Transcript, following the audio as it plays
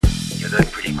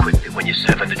when you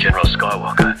serve under General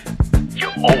Skywalker,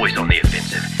 you're always on the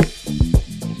offensive.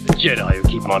 The Jedi who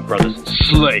keep my brothers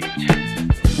enslaved.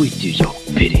 We do your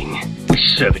bidding. We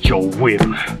serve at your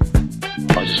whim.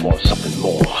 I just want something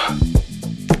more.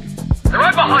 They're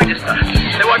right behind us, sir.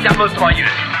 They wiped out most of our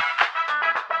units.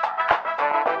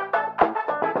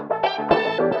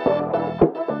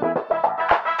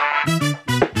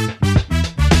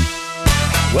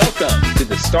 Welcome to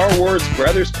the Star Wars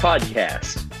Brothers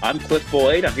Podcast. I'm Cliff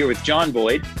Boyd. I'm here with John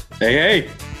Boyd.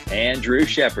 Hey. And Drew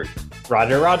Shepard.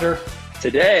 Roger.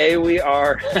 Today we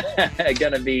are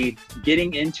going to be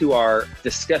getting into our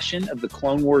discussion of the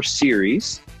Clone Wars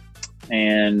series.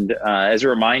 And as a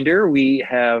reminder, we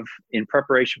have, in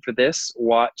preparation for this,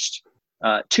 watched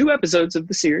 2 episodes of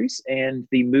the series and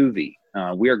the movie.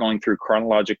 We are going through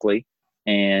chronologically,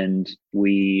 and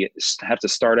we have to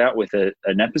start out with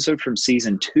an episode from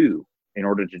season 2 in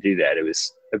order to do that. It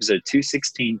was episode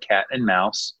 216, Cat and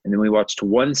Mouse, and then we watched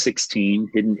 116,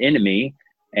 Hidden Enemy,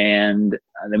 and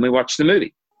then we watched the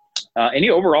movie. Any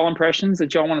overall impressions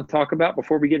that y'all want to talk about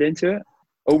before we get into it?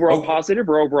 Overall positive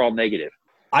or overall negative?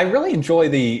 I really enjoy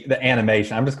the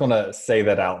animation. I'm just going to say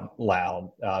that out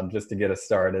loud just to get us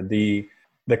started. The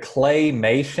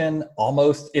claymation,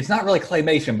 almost, it's not really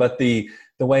claymation, but the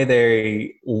way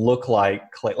they look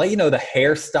like clay, like, you know, the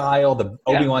hairstyle, the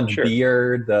Obi-Wan's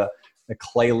beard, the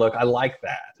clay look. I like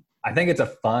that. I think it's a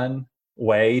fun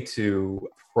way to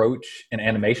approach an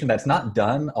animation that's not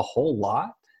done a whole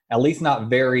lot, at least not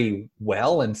very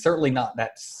well, and certainly not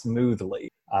that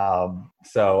smoothly.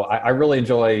 So I really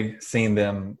enjoy seeing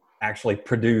them actually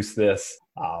produce this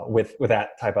with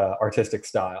that type of artistic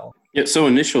style. Yeah. So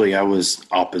initially I was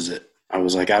opposite. I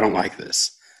was like, I don't like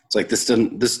this. It's like, this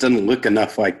doesn't look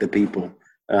enough like the people.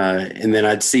 And then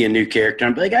I'd see a new character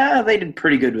and I'd be like, they did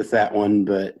pretty good with that one.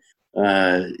 But,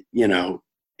 you know,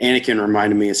 Anakin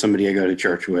reminded me of somebody I go to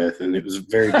church with, and it was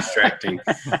very distracting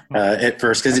at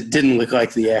first because it didn't look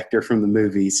like the actor from the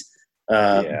movies.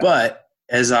 But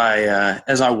as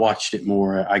I watched it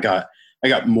more, I got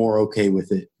more okay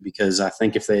with it, because I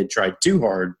think if they had tried too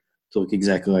hard to look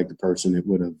exactly like the person, it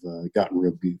would have gotten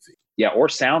real goofy. Yeah, or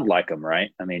sound like them, right?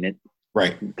 I mean,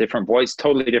 right,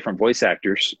 totally different voice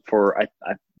actors for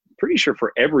I'm pretty sure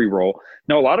for every role.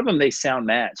 No, a lot of them they sound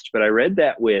matched, but I read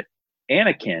that with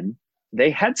Anakin, they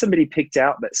had somebody picked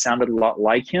out that sounded a lot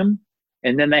like him,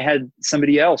 and then they had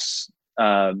somebody else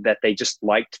that they just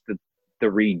liked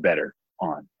the read better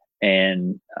on.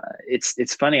 And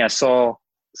it's funny. I saw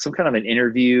some kind of an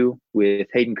interview with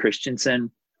Hayden Christensen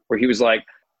where he was like,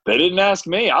 "They didn't ask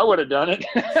me; I would have done it."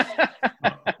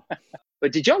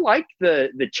 But did y'all like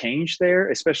the change there,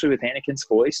 especially with Anakin's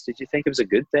voice? Did you think it was a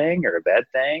good thing or a bad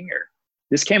thing? Or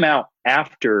this came out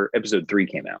after episode 3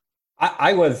 came out.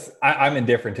 I'm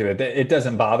indifferent to it. It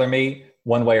doesn't bother me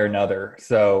one way or another.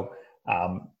 So,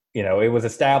 you know, it was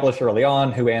established early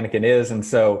on who Anakin is. And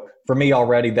so for me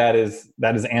already, that is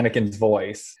Anakin's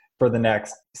voice for the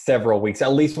next several weeks.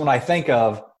 At least when I think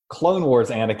of Clone Wars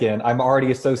Anakin, I'm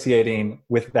already associating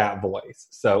with that voice.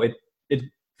 So it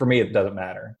for me, it doesn't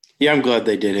matter. Yeah, I'm glad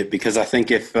they did it, because I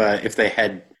think if they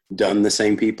had done the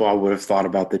same people, I would have thought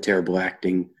about the terrible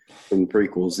acting from the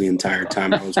prequels the entire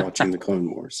time I was watching the Clone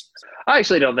Wars. I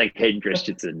actually don't think Hayden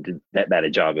Christensen did that bad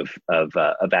a job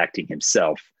of acting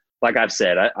himself. Like I've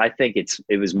said, I think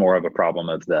it was more of a problem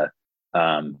of the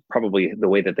probably the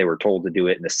way that they were told to do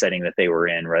it and the setting that they were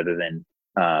in, rather than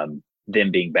them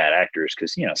being bad actors.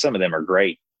 Because, you know, some of them are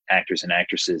great actors and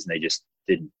actresses, and they just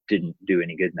didn't do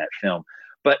any good in that film.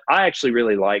 But I actually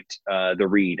really liked the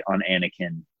read on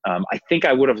Anakin. I think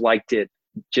I would have liked it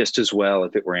just as well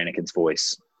if it were Anakin's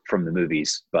voice from the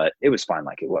movies, but it was fine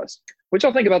like it was. What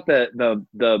y'all think about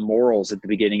the morals at the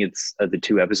beginning of the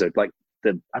 2 episodes? Like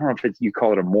I don't know if you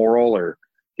call it a moral, or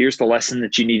here's the lesson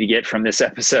that you need to get from this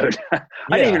episode. I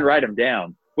didn't even write them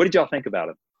down. What did y'all think about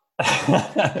it?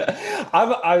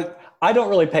 I don't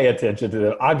really pay attention to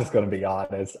them. I'm just going to be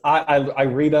honest. I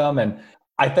read them and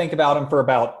I think about them for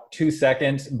about 2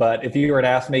 seconds. But if you were to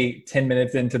ask me 10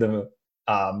 minutes into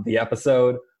the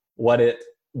episode what it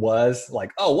was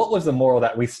like, what was the moral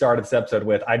that we started this episode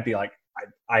with, I'd be like,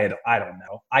 I don't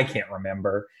know. I can't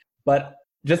remember. But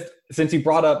just since you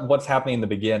brought up what's happening in the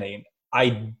beginning,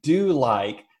 I do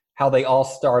like how they all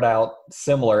start out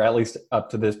similar, at least up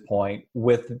to this point,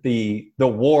 with the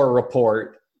war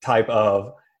report type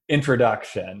of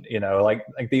introduction, you know, like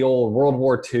the old World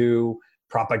War II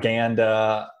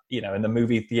propaganda, you know, in the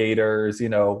movie theaters, you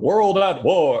know, world at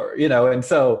war, you know, and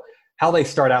so how they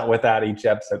start out with that each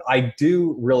episode, I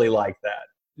do really like that.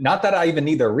 Not that I even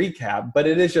need the recap, but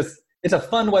it's a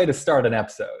fun way to start an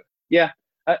episode. Yeah.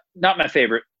 Not my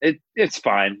favorite. It's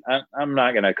fine. I'm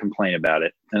not going to complain about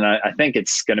it. And I think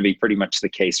it's going to be pretty much the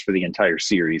case for the entire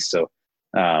series. So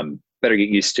better get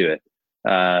used to it.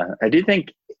 I do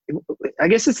think, I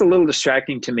guess it's a little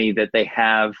distracting to me that they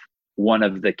have one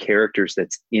of the characters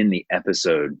that's in the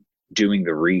episode doing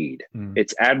the read.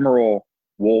 It's Admiral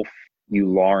Wolf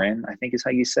Ularen, I think is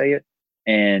how you say it.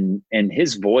 And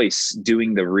his voice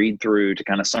doing the read through to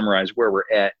kind of summarize where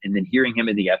we're at, and then hearing him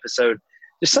in the episode,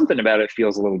 just something about it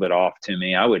feels a little bit off to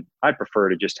me. I'd prefer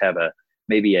to just have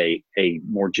maybe a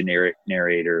more generic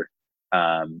narrator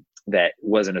that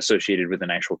wasn't associated with an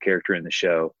actual character in the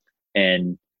show.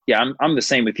 And yeah, I'm the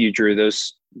same with you, Drew.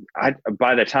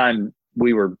 By the time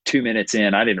we were 2 minutes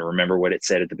in, I didn't remember what it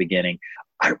said at the beginning.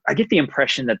 I get the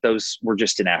impression that those were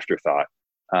just an afterthought.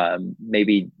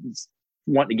 Maybe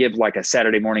wanting to give like a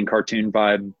Saturday morning cartoon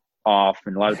vibe off.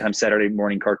 And a lot of times Saturday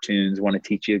morning cartoons want to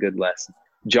teach you a good lesson.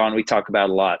 John, we talk about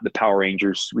a lot, the Power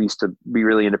Rangers. We used to be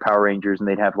really into Power Rangers, and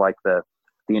they'd have like the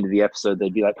end of the episode,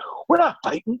 they'd be like, "We're not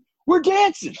fighting, we're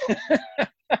dancing."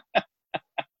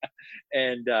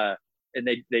 and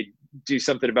they do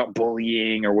something about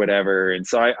bullying or whatever. And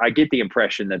so I get the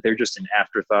impression that they're just an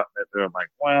afterthought, that they're like,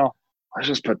 well, let's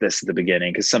just put this at the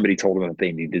beginning because somebody told them that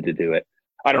they needed to do it.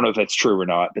 I don't know if that's true or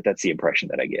not, but that's the impression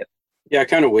that I get. Yeah, I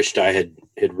kind of wished I had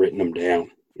written them down,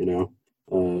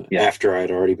 after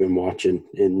I'd already been watching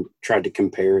and tried to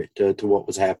compare it to what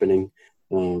was happening.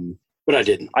 But I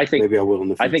didn't. I think maybe I will in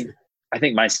the future. I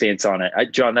think my stance on it,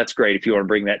 John, that's great if you want to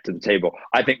bring that to the table.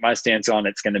 I think my stance on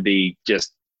it's going to be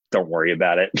just don't worry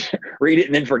about it. Read it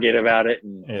and then forget about it.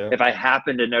 And if I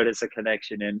happen to notice a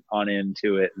connection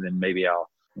into it, then maybe I'll,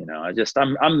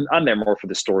 I'm there more for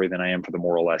the story than I am for the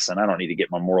moral lesson. I don't need to get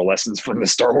my moral lessons from the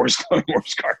Star Wars Clone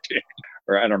Wars cartoon,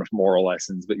 or I don't know if moral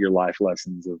lessons, but your life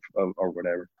lessons of or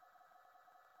whatever.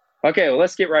 Okay, well,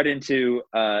 let's get right into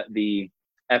the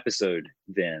episode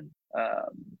then.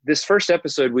 This first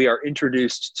episode, we are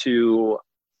introduced to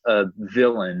a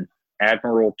villain,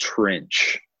 Admiral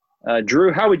Trench.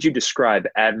 Drew, how would you describe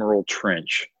Admiral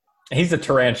Trench? He's a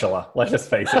tarantula, let's just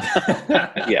face it.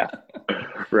 Yeah,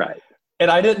 right. And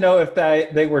I didn't know if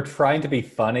they were trying to be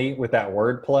funny with that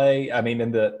wordplay. I mean,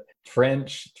 in the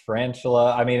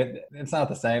tarantula, I mean, it's not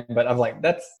the same, but I'm like,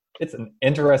 it's an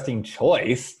interesting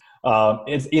choice.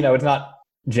 It's not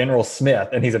General Smith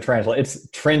and he's a tarantula. It's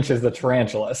Trench is the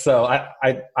tarantula. So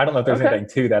I don't know if there's anything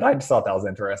to that. I just thought that was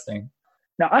interesting.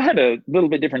 Now, I had a little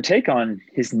bit different take on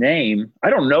his name. I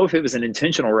don't know if it was an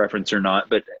intentional reference or not,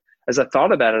 but as I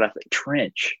thought about it, I think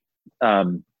Trench.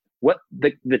 What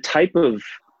the type of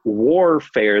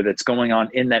warfare that's going on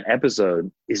in that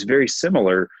episode is very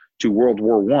similar to World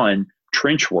War I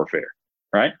trench warfare,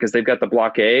 right? Because they've got the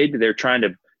blockade. They're trying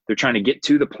to get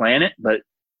to the planet, but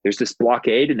there's this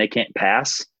blockade and they can't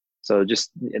pass. So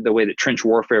just the way that trench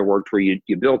warfare worked, where you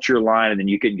built your line and then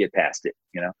you couldn't get past it,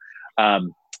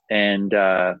 And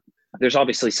there's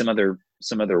obviously some other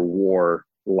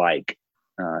war-like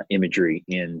imagery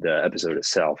in the episode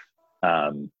itself.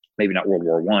 Maybe not World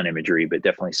War I imagery, but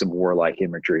definitely some warlike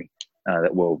imagery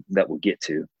that we'll get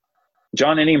to.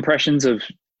 John, any impressions of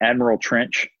Admiral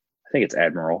Trench? I think it's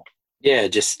Admiral. Yeah,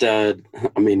 just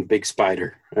big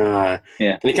spider. And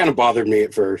it kind of bothered me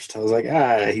at first. I was like,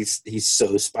 he's so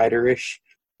spiderish.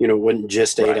 Wasn't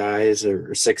just 8 eyes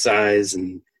or 6 eyes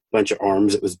and a bunch of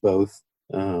arms. It was both.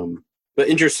 But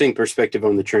interesting perspective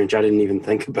on the Trench. I didn't even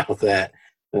think about that.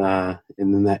 And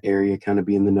then that area kind of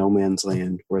being the no man's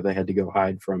land where they had to go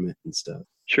hide from it and stuff.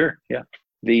 Sure, yeah.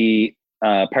 The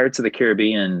Pirates of the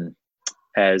Caribbean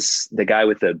has the guy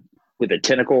with a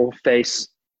tentacle face,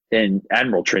 and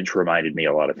Admiral Trench reminded me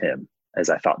a lot of him as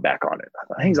I thought back on it.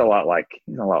 I think he's a lot like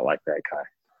that guy.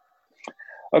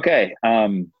 Okay,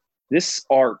 this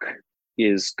arc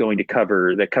is going to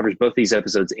covers both these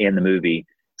episodes and the movie.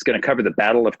 It's going to cover the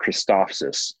Battle of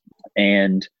Christophsis,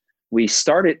 and we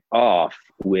started off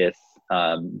with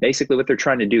basically what they're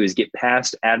trying to do is get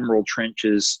past Admiral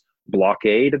Trench's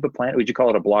blockade of the planet. Would you call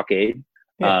it a blockade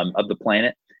of the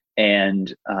planet?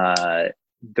 And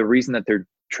the reason that they're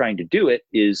trying to do it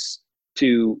is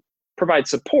to provide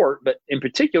support, but in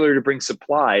particular to bring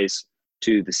supplies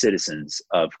to the citizens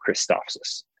of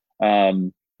Christophsis.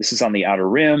 This is on the Outer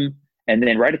Rim. And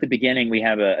then right at the beginning, we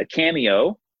have a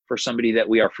cameo for somebody that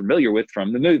we are familiar with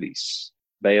from the movies,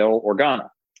 Bail Organa,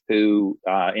 who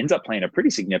ends up playing a pretty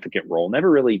significant role. Never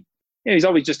really, he's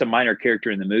always just a minor character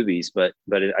in the movies, but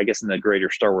I guess in the greater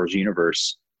Star Wars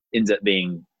universe, ends up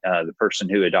being the person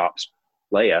who adopts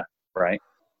Leia, right?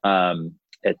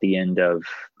 At the end of,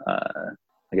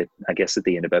 I guess at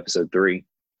the end of episode 3,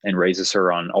 and raises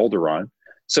her on Alderaan.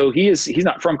 So he's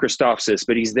not from Christophsis,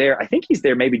 but he's there. I think he's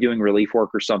there maybe doing relief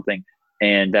work or something.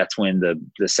 and that's when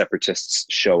the separatists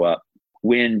show up.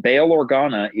 When Bail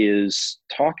Organa is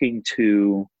talking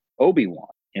to Obi-Wan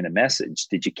in a message,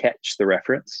 did you catch the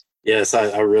reference? Yes,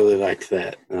 I really liked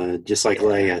that. Just like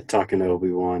Leia talking to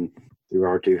Obi-Wan through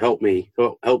R2. Help me,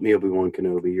 Obi-Wan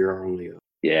Kenobi. You're our only hope.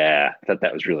 Yeah, I thought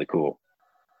that was really cool.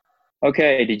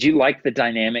 Okay, did you like the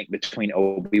dynamic between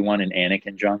Obi-Wan and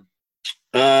Anakin, John?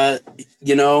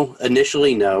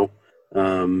 Initially, no.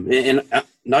 And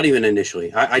not even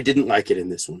initially. I didn't like it in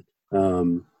this one.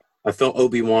 I felt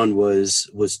Obi-Wan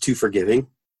was too forgiving,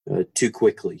 too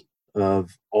quickly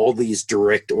of all these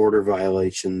direct order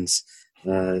violations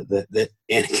that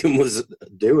Anakin was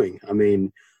doing. I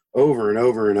mean, over and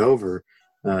over and over.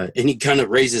 And he kind of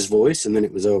raised his voice, and then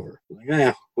it was over.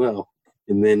 Like, well.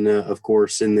 And then, of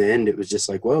course, in the end, it was just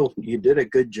like, well, you did a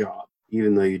good job,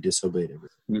 even though you disobeyed everything.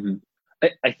 Mm-hmm.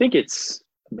 I think it's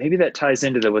maybe that ties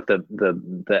into what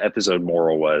the episode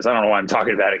moral was. I don't know why I'm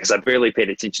talking about it because I barely paid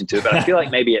attention to it, but I feel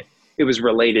like maybe it was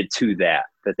related to that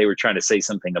they were trying to say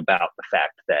something about the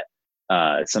fact that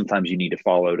sometimes you need to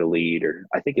follow to lead, or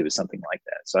I think it was something like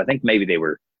that. So I think maybe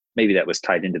that was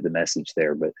tied into the message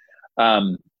there. But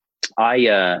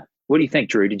what do you think,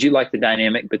 Drew? Did you like the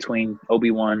dynamic between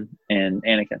Obi-Wan and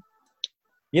Anakin?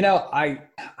 I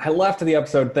left the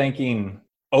episode thinking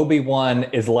Obi-Wan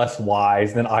is less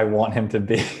wise than I want him to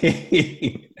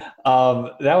be.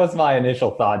 That was my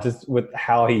initial thought, just with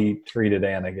how he treated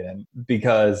Anakin,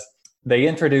 because they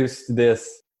introduced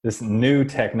this new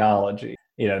technology,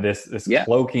 this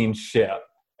cloaking ship.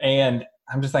 And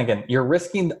I'm just thinking, you're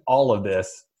risking all of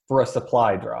this for a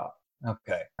supply drop.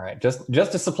 Okay, all right, just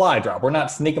a supply drop. We're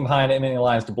not sneaking behind enemy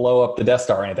lines to blow up the Death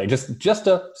Star or anything. Just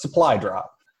a supply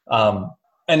drop.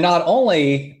 And not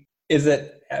only is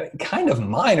it kind of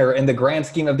minor in the grand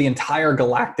scheme of the entire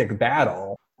galactic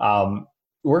battle,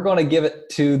 we're going to give it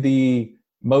to the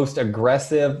most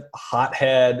aggressive,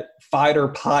 hothead fighter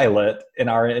pilot in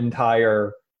our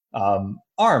entire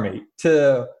army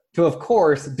to of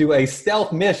course do a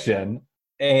stealth mission.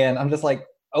 And I'm just like,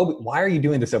 why are you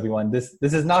doing this, Obi-Wan? This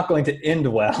is not going to end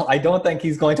well. I don't think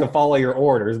he's going to follow your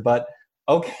orders, but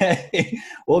okay,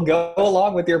 we'll go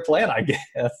along with your plan, I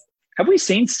guess. Have we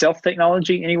seen stealth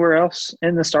technology anywhere else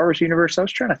in the Star Wars universe? I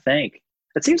was trying to think.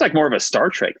 It seems like more of a Star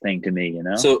Trek thing to me,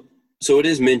 So it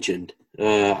is mentioned.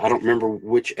 I don't remember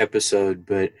which episode,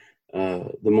 but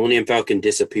the Millennium Falcon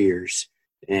disappears,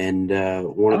 and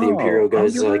one of the Imperial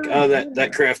guys is like,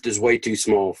 that craft is way too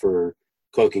small for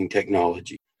cloaking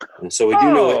technology. So we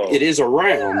do know it is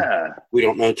around. Yeah. We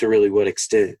don't know to really what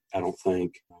extent, I don't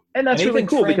think. And that's really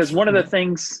cool because one of the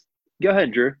things – go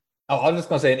ahead, Drew. Oh, I was just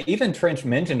going to say, and even Trench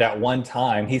mentioned at one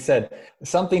time, he said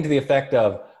something to the effect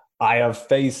of, I have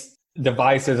faced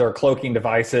devices or cloaking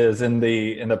devices in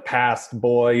the past,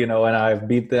 boy, and I've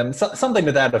beat them, something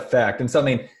to that effect. And so, I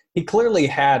mean, he clearly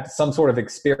had some sort of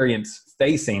experience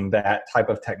facing that type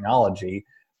of technology,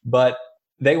 but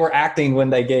they were acting when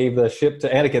they gave the ship to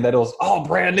Anakin that it was all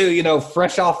brand new,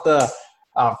 fresh off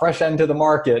fresh into the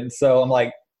market. And so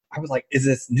I was like, is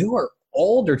this new or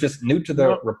old or just new to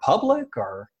the Republic?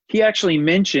 Or he actually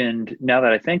mentioned, now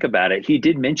that I think about it, he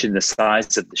did mention the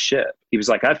size of the ship. He was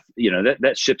like,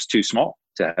 that ship's too small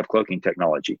to have cloaking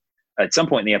technology. At some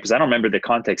point in the episode, I don't remember the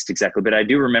context exactly, but I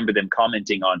do remember them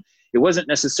commenting on, it wasn't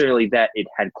necessarily that it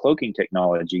had cloaking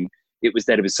technology. It was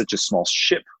that it was such a small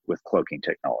ship with cloaking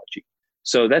technology.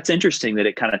 So that's interesting that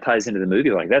it kind of ties into the movie.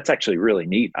 Like, that's actually really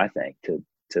neat, I think, to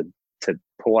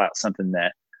pull out something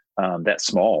that that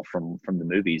small from the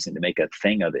movies and to make a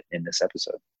thing of it in this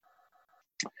episode.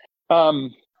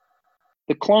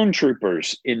 The clone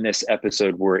troopers in this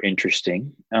episode were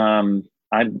interesting. I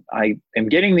am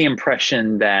getting the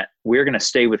impression that we're going to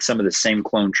stay with some of the same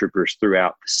clone troopers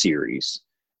throughout the series,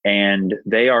 and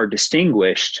they are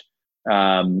distinguished,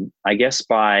 I guess,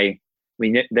 by.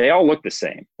 They all look the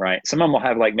same, right? Some of them will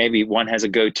have maybe one has a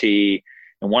goatee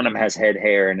and one of them has head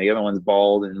hair and the other one's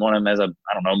bald and one of them has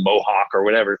mohawk or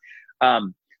whatever.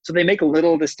 So they make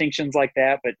little distinctions like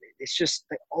that, but it's just,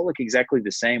 they all look exactly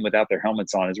the same without their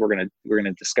helmets on, as we're gonna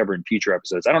discover in future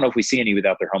episodes. I don't know if we see any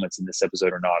without their helmets in this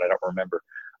episode or not. I don't remember.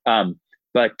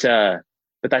 But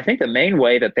I think the main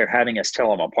way that they're having us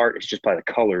tell them apart is just by the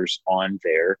colors on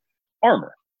their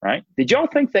armor, right? Did y'all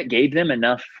think that gave them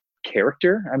enough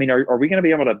character? I mean, are we going to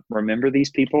be able to remember these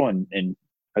people and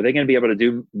are they going to be able to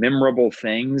do memorable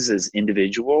things as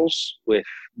individuals with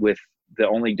the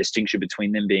only distinction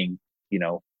between them being,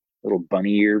 little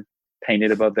bunny ear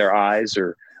painted above their eyes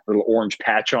or a little orange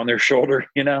patch on their shoulder,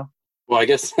 Well, I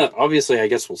guess, obviously,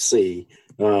 we'll see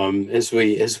as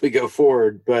we go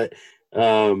forward. But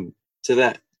to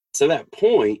that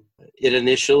point, it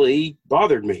initially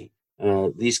bothered me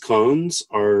these clones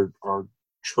are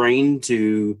trained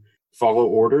to follow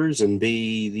orders and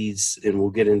be these, and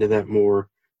we'll get into that more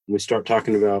when we start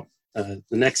talking about the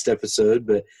next episode,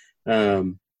 but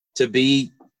to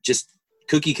be just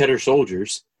cookie cutter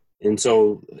soldiers. And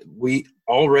so we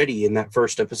already in that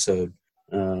first episode,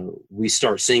 we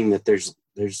start seeing that there's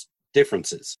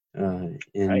differences.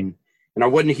 And I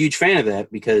wasn't a huge fan of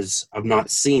that because I've not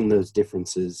seen those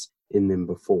differences in them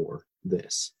before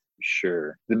this.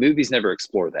 Sure. The movies never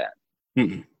explore that.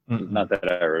 Mm-mm. Not that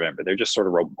I remember. They're just sort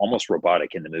of almost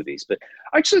robotic in the movies. But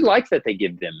I actually like that they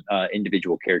give them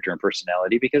individual character and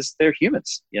personality because they're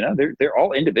humans. You know, they're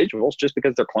all individuals. Just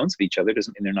because they're clones of each other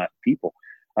doesn't mean they're not people.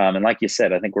 And like you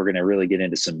said, I think we're going to really get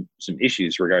into some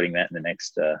issues regarding that in the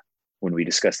next when we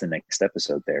discuss the next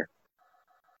episode there.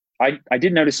 I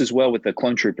did notice as well with the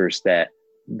clone troopers that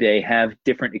they have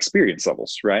different experience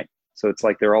levels, right? So it's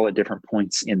like they're all at different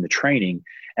points in the training.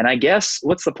 And I guess,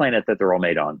 what's the planet that they're all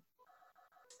made on?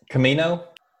 Camino,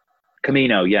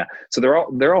 yeah. So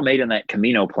they're all made on that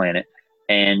Camino planet,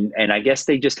 and I guess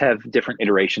they just have different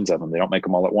iterations of them. They don't make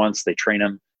them all at once. They train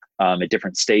them at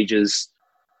different stages,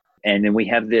 and then we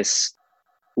have this.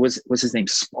 Was his name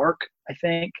Spark? I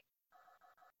think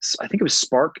it was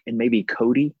Spark and maybe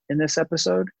Cody in this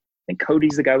episode. I think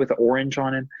Cody's the guy with the orange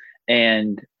on him,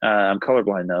 and I'm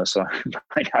colorblind though, so it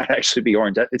might not actually be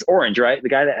orange. It's orange, right? The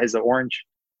guy that has the orange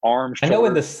arm. I know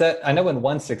in I know in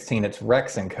 116 it's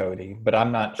Rex and Cody, but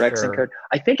I'm not Rex sure. And Cody.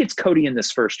 I think it's Cody in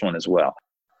this first one as well.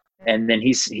 And then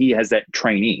he has that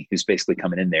trainee who's basically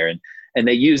coming in there, and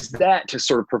they use that to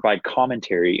sort of provide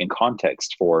commentary and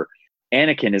context for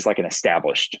Anakin is like an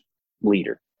established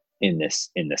leader in this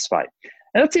fight.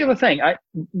 And that's the other thing.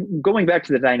 Going back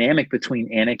to the dynamic between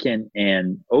Anakin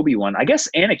and Obi-Wan, I guess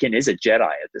Anakin is a Jedi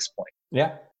at this point.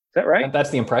 Yeah. Is that right? That's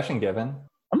the impression given.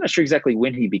 I'm not sure exactly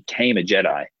when he became a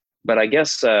Jedi, but I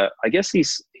guess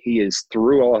he is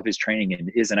through all of his training and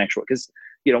is an actual, because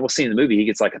we'll see in the movie he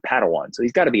gets like a Padawan, so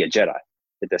he's got to be a Jedi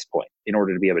at this point in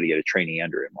order to be able to get a trainee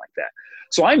under him like that.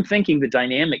 So I'm thinking the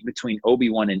dynamic between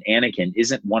Obi-Wan and Anakin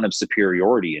isn't one of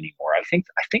superiority anymore. I think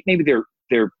maybe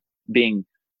they're being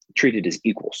treated as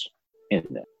equals in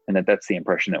them, and that's the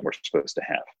impression that we're supposed to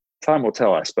have. Time will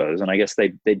tell, I suppose, and I guess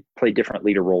they play different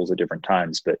leader roles at different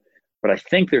times, but I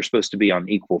think they're supposed to be on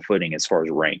equal footing as far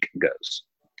as rank goes.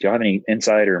 Do you have any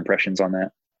insight or impressions on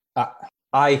that?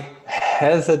 I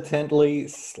hesitantly,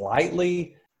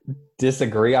 slightly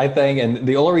disagree, I think. And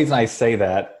the only reason I say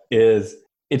that is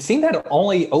it seemed that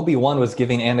only Obi-Wan was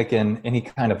giving Anakin any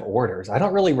kind of orders. I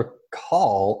don't really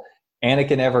recall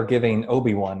Anakin ever giving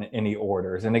Obi-Wan any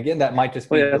orders. And again, that might just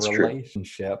be the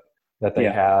relationship that they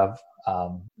have.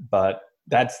 But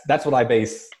that's what I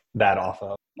base that off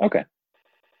of. Okay.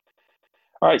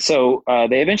 All right, so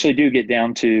they eventually do get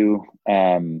down to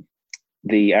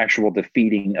the actual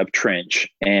defeating of Trench,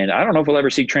 and I don't know if we'll ever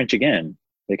see Trench again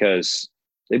because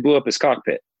they blew up his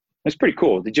cockpit. It's pretty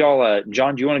cool. Did y'all,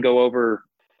 John? Do you want to go over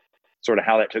sort of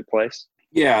how that took place?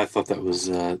 Yeah, I thought that was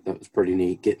pretty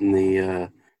neat. Getting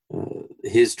the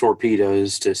his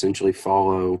torpedoes to essentially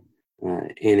follow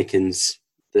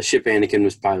the ship Anakin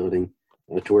was piloting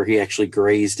to where he actually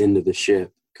grazed into the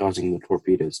ship, causing the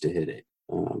torpedoes to hit it.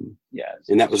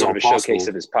 And that was sort all of a possible. Showcase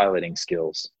of his piloting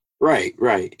skills. Right.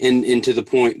 And to the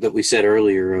point that we said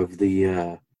earlier of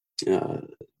the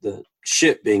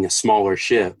ship being a smaller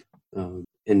ship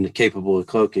and capable of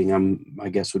cloaking, I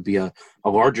guess would be a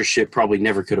larger ship probably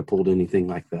never could have pulled anything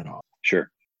like that off. Sure.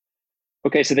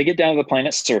 Okay, so they get down to the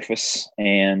planet's surface,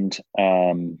 and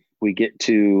we get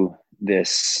to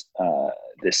this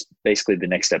basically the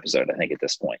next episode, I think, at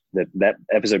this point. That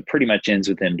episode pretty much ends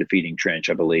with them defeating Trench,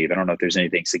 I believe. I don't know if there's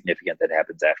anything significant that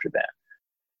happens after that.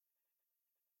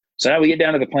 So now we get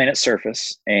down to the planet's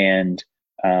surface, and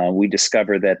we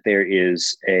discover that there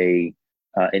is an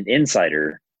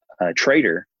insider,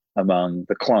 traitor among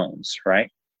the clones,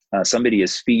 right? Somebody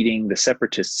is feeding the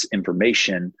separatists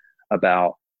information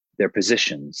about their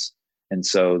positions. And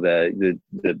so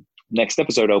the next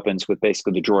episode opens with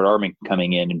basically the droid army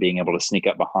coming in and being able to sneak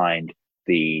up behind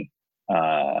the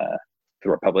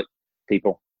Republic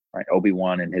people, right?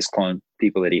 Obi-Wan and his clone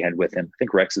people that he had with him. I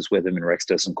think Rex is with him, and Rex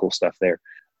does some cool stuff there.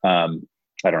 I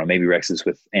don't know, maybe Rex is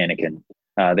with Anakin.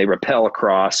 They rappel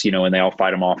across, and they all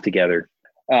fight them off together.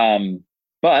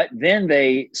 But then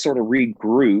they sort of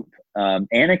regroup.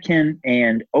 Anakin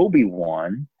and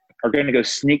Obi-Wan are going to go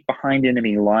sneak behind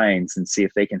enemy lines and see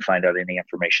if they can find out any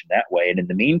information that way. And in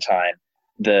the meantime,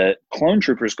 the clone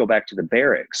troopers go back to the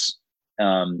barracks,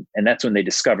 and that's when they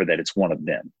discover that it's one of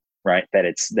them, right? That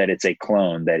it's a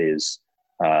clone that is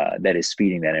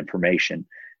feeding that information.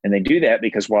 And they do that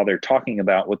because while they're talking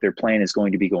about what their plan is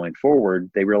going to be going forward,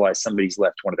 they realize somebody's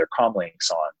left one of their comm links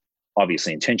on,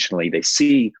 obviously intentionally. They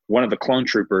see one of the clone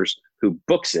troopers who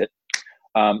books it.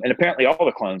 And apparently all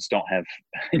the clones don't have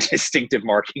distinctive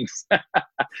markings.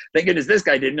 Thank goodness this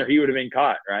guy didn't, or he would have been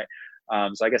caught, right?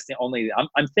 So I guess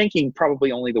I'm thinking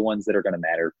probably only the ones that are going to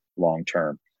matter long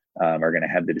term are going to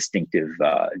have the distinctive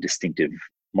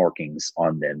markings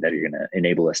on them that are going to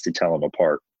enable us to tell them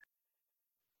apart.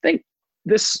 I think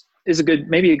this is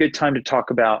maybe a good time to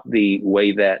talk about the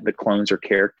way that the clones are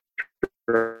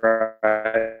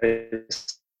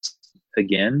characterized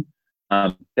again.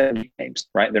 They have nicknames,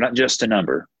 right? They're not just a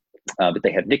number, but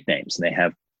they have nicknames and they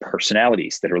have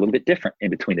personalities that are a little bit different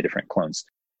in between the different clones.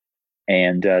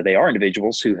 And they are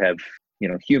individuals who have,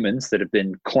 humans that have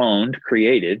been cloned,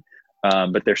 created,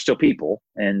 but they're still people,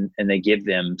 and they give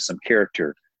them some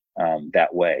character that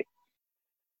way.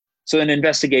 So an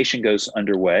investigation goes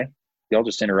underway. Y'all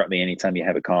just interrupt me anytime you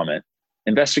have a comment.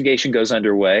 Investigation goes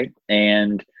underway,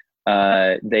 and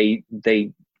they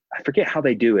I forget how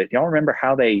they do it. Y'all remember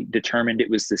how they determined it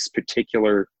was this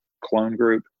particular clone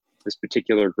group? This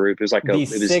particular group. It was like the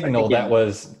signal that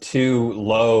was too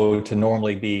low to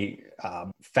normally be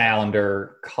found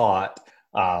or caught.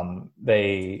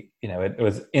 It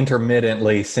was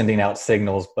intermittently sending out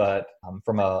signals, but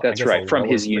from from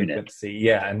his unit.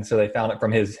 Yeah, and so they found it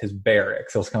from his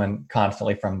barracks. It was coming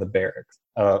constantly from the barracks.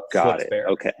 Got it.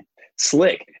 Barracks. Okay.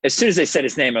 Slick. As soon as they said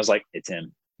his name, I was like, it's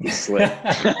him. He's Slick.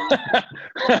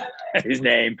 His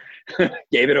name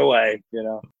gave it away.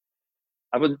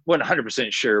 I wasn't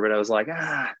 100% sure, but I was like,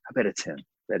 I bet it's him.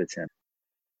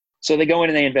 So they go in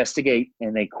and they investigate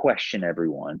and they question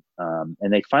everyone.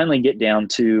 And they finally get down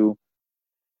to,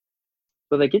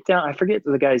 I forget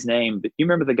the guy's name, but you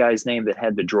remember the guy's name that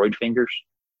had the droid fingers?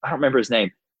 I don't remember his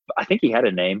name, but I think he had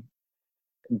a name.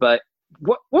 But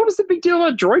what was the big deal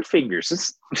about droid fingers?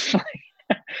 It's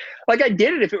like I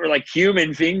get it if it were like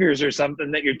human fingers or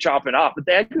something that you're chopping off, but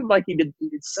they acted like he did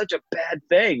such a bad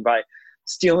thing by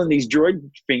stealing these droid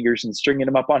fingers and stringing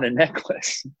them up on a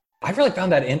necklace. I really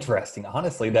found that interesting,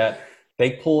 honestly, that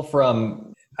they pull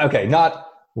from, not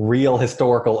real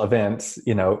historical events,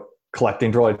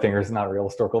 collecting droid fingers is not a real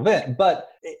historical event, but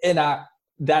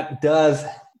that does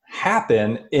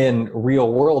happen in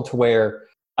real world to where,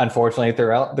 unfortunately,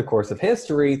 throughout the course of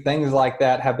history, things like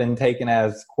that have been taken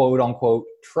as quote unquote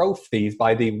trophies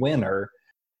by the winner.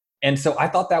 And so I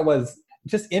thought that was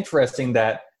just interesting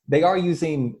that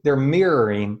they're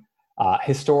mirroring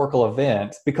historical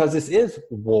events because this is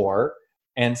war.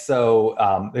 And so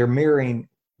they're mirroring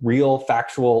real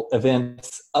factual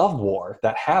events of war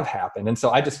that have happened. And so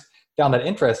I just found that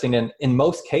interesting. And in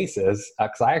most cases,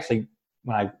 because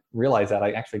when I realized that,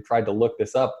 I actually tried to look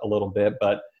this up a little bit,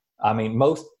 but I mean,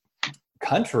 most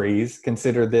countries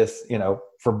consider this,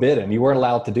 forbidden. You weren't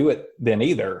allowed to do it then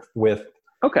either with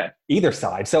either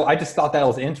side. So I just thought that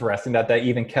was interesting that they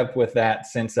even kept with that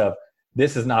sense of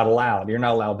this is not allowed. You're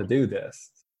not allowed to do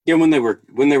this. Yeah, when they were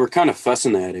kind of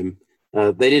fussing at him,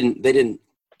 they didn't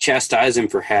chastise him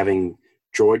for having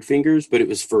droid fingers, but it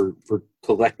was for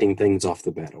collecting things off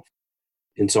the battle.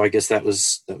 And so I guess that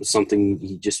was something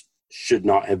he just should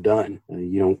not have done.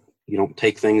 You don't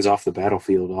take things off the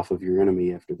battlefield off of your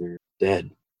enemy after they're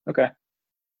dead. Okay.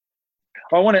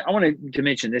 Well, I wanted to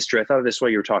mention this, Drew. I thought of this while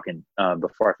you were talking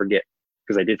before I forget,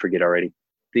 because I did forget already.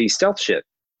 The stealth ship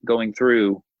going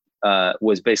through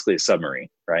was basically a submarine,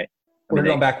 right? We're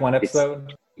going back one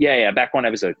episode? Yeah, back one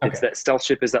episode. Okay. It's that stealth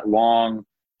ship is that long,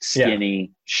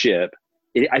 skinny ship.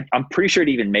 I'm pretty sure it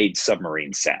even made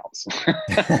submarine sounds.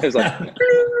 It was like...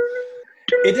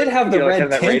 It did have the red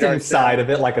tint inside of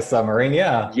it like a submarine,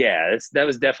 yeah. Yeah, that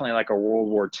was definitely like a World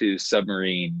War II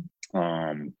submarine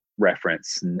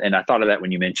reference. And I thought of that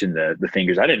when you mentioned the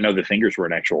fingers. I didn't know the fingers were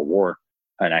an actual war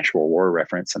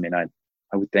reference. I mean, I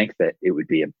would think that it would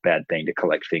be a bad thing to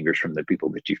collect fingers from the people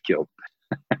that you've killed.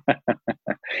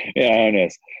 Yeah, who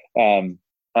knows?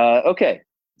 Okay,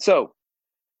 so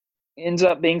ends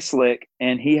up being Slick,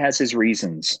 and he has his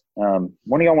reasons. One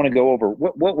of y'all want to go over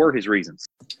what were his reasons?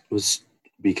 It was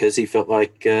because he felt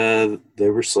like they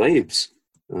were slaves.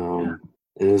 It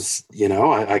was,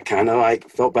 I kind of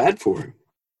felt bad for him.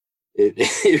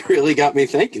 It really got me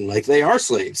thinking, like, they are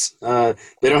slaves. They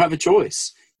don't have a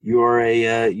choice. You're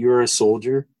a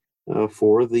soldier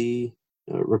for the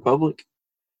Republic.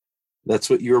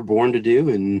 That's what you were born to do,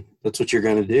 and that's what you're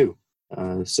going to do.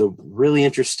 So really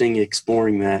interesting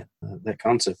exploring that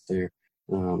concept there.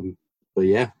 But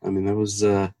yeah, I mean, that was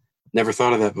never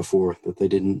thought of that before, that they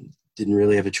didn't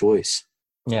really have a choice.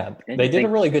 Yeah, they did a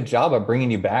really good job of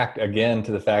bringing you back again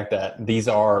to the fact that these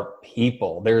are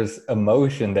people. There's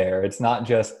emotion there. It's not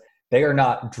just they are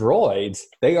not droids,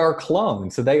 they are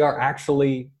clones. So they are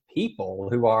actually people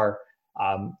who are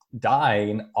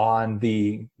dying on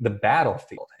the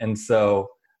battlefield. And so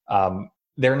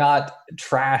they're not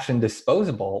trash and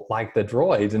disposable like the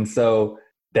droids. And so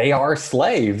they are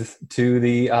slaves to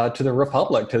the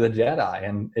Republic, to the Jedi.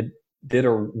 And it did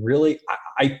a really,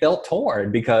 I felt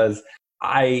torn because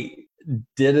I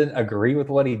didn't agree with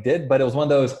what he did, but it was one of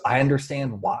those, I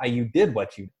understand why you did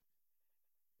what you did.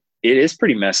 It is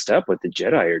pretty messed up what the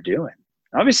Jedi are doing.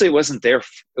 Obviously it was their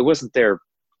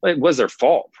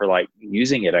fault for like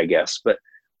using it, I guess, but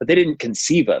they didn't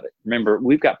conceive of it. Remember,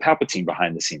 we've got Palpatine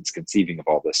behind the scenes conceiving of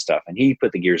all this stuff, and he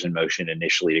put the gears in motion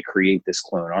initially to create this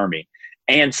clone army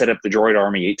and set up the droid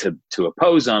army to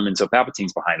oppose them. And so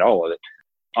Palpatine's behind all of it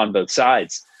on both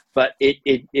sides. But it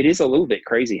is a little bit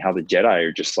crazy how the Jedi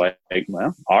are just like,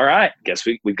 well, all right, guess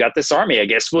we've got this army. I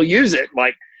guess we'll use it.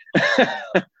 Like,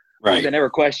 right. They never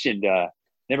questioned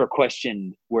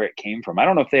where it came from. I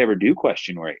don't know if they ever do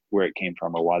question where it came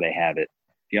from or why they have it.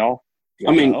 Y'all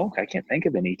know? I can't think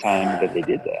of any time that they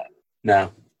did that. No,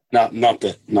 not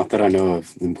that I know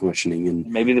of them questioning. And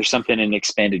maybe there's something in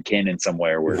expanded canon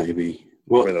somewhere where maybe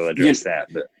where they'll address that.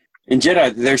 But in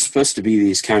Jedi, they're supposed to be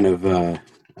these kind of.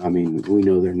 We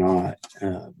know they're not,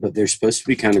 but they're supposed to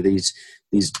be kind of these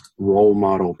role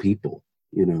model people,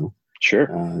 Sure,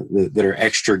 that are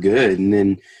extra good. And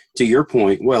then to your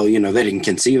point, well, they didn't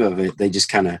conceive of it; they just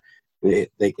kind of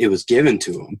it was given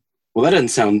to them. Well, that doesn't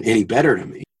sound any better to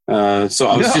me. So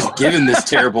I was just given this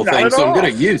terrible thing, so I'm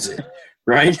going to use it,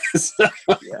 right? So,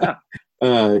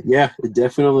 yeah,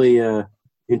 definitely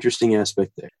interesting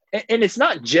aspect there. And it's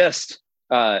not just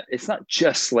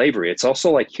slavery. It's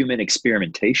also like human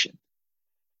experimentation.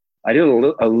 I did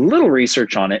a little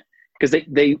research on it because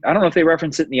they I don't know if they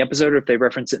reference it in the episode or if they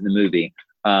reference it in the movie.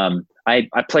 I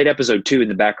played episode 2 in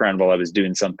the background while I was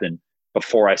doing something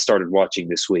before I started watching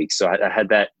this week, so I had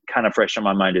that kind of fresh on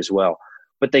my mind as well.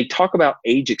 But they talk about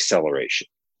age acceleration,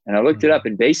 and I looked it up,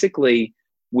 and basically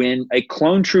when a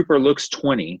clone trooper looks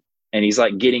 20 and he's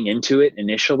like getting into it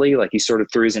initially, like he's sort of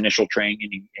through his initial training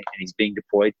and he's being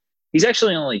deployed, he's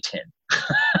actually only 10.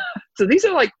 So these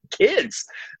are like kids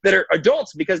that are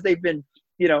adults because they've been,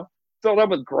 filled up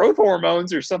with growth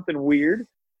hormones or something weird.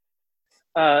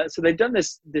 So they've done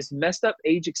this messed up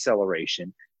age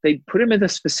acceleration. They put them in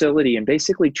this facility and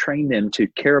basically train them to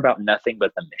care about nothing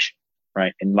but the mission,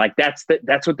 right? And like that's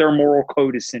what their moral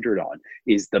code is centered on,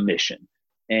 is the mission.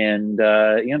 And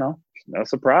no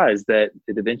surprise that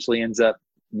it eventually ends up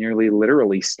nearly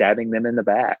literally stabbing them in the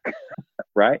back,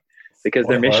 right? Because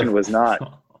their mission was not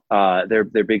their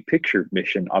big picture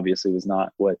mission. Obviously, was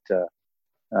not what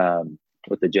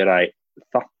the Jedi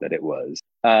thought that it was.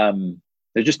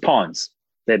 They're just pawns.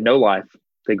 They have no life.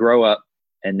 They grow up,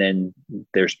 and then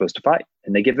they're supposed to fight,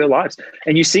 and they give their lives.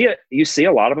 And you see it. You see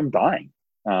a lot of them dying.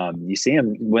 You see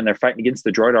them when they're fighting against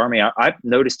the droid army. I've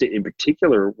noticed it in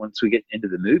particular once we get into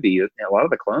the movie. A lot of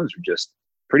the clones are just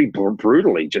pretty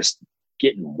brutally just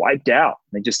getting wiped out.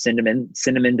 They just send them in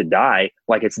to die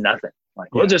like it's nothing.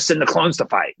 Like, we'll just send the clones to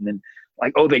fight. And then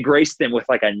like, they grace them with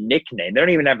like a nickname. They don't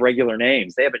even have regular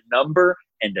names. They have a number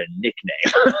and a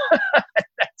nickname.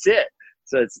 That's it.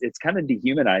 So it's kind of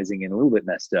dehumanizing and a little bit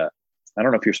messed up. I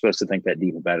don't know if you're supposed to think that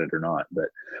deep about it or not, but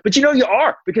you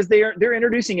are, because they're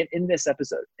introducing it in this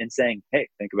episode and saying, hey,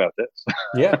 think about this.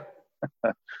 Yeah.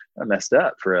 I messed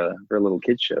up for a little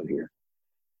kid's show here.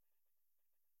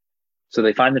 So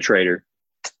they find the traitor.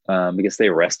 I guess they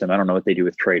arrest him. I don't know what they do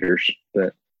with traitors,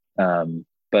 but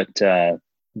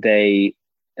they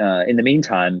in the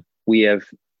meantime, we have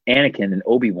Anakin and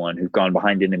Obi-Wan who've gone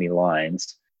behind enemy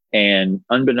lines, and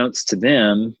unbeknownst to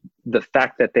them, the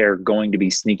fact that they're going to be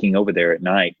sneaking over there at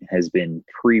night has been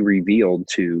pre-revealed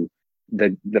to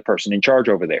the person in charge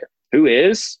over there, who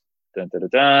is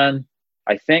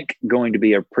I think going to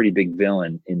be a pretty big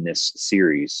villain in this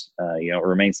series. It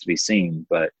remains to be seen,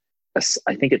 but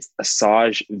I think it's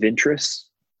Asajj Ventress.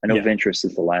 I know Ventress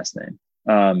is the last name.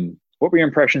 What were your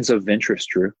impressions of Ventress,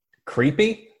 Drew?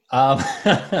 Creepy.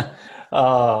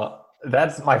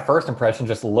 That's my first impression.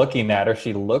 Just looking at her,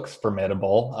 she looks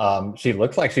formidable. She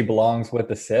looks like she belongs with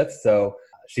the Sith, so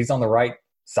she's on the right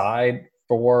side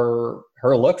for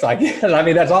her looks. I guess. I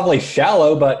mean, that's awfully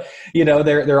shallow, but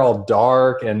they're all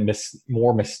dark and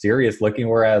more mysterious looking.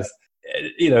 Whereas,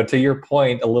 to your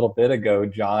point a little bit ago,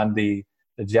 John, the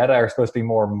Jedi are supposed to be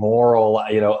more moral,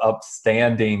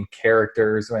 upstanding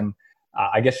characters, when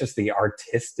I guess just the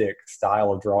artistic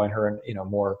style of drawing her in,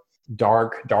 more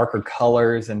darker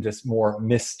colors and just more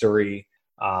mystery,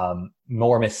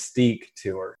 more mystique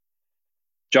to her.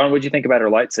 John, what'd you think about her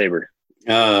lightsaber?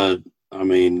 I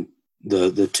mean,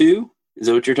 the two, is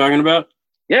that what you're talking about?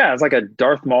 Yeah, it's like a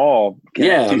Darth Maul.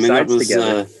 Yeah, I mean, that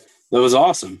was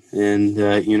awesome. And,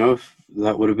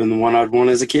 that would have been the one I'd want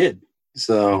as a kid.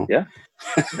 So, yeah.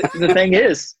 The thing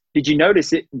is, did you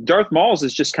notice it? Darth Maul's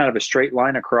is just kind of a straight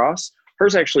line across.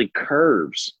 Hers actually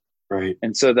curves. Right.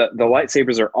 And so the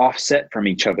lightsabers are offset from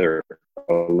each other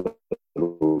a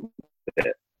little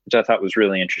bit, which I thought was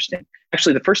really interesting.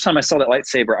 Actually, the first time I saw that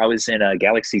lightsaber, I was in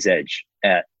Galaxy's Edge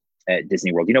at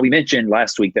Disney World. We mentioned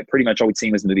last week that pretty much all we'd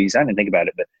seen was movies. I didn't think about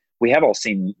it, but we have all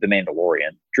seen The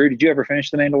Mandalorian. Drew, did you ever finish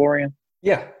The Mandalorian?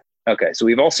 Yeah. Okay, so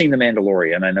we've all seen The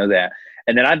Mandalorian. I know that.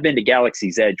 And then I've been to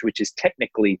Galaxy's Edge, which is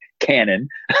technically canon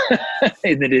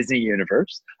in the Disney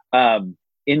universe,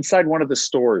 inside one of the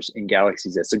stores in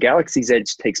Galaxy's Edge. So Galaxy's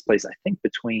Edge takes place, I think,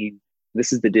 between,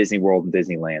 this is the Disney World and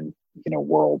Disneyland,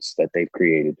 worlds that they've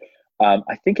created.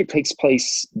 I think it takes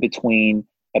place between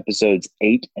episodes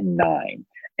 8 and 9.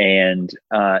 And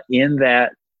in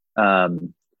that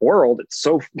world, it's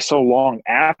so long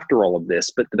after all of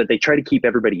this, but they try to keep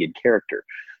everybody in character.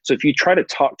 So if you try to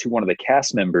talk to one of the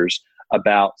cast members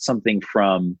about something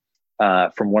from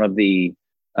one of the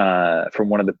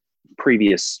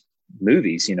previous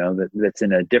movies, that's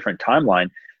in a different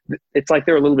timeline, it's like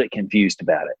they're a little bit confused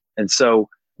about it. And so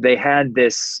they had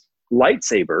this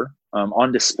lightsaber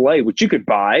on display, which you could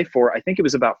buy for, I think it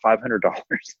was about $500.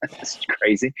 That's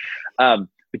crazy.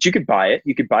 But you could buy it.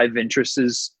 You could buy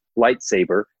Ventress's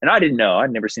lightsaber. And I didn't know.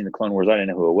 I'd never seen the Clone Wars. I didn't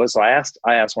know who it was. So I asked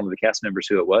one of the cast members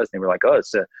who it was. And they were like, oh,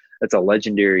 that's a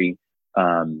legendary,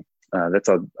 that's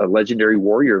a legendary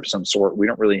warrior of some sort. We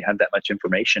don't really have that much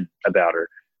information about her.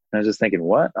 And I was just thinking,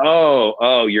 what?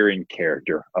 Oh, you're in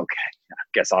character. Okay. I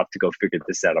guess I'll have to go figure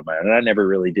this out on my own. And I never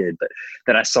really did. But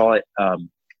then I saw it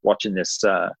watching this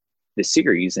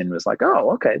series and was like,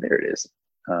 oh, okay, there it is.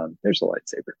 There's the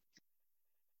lightsaber.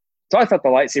 So I thought the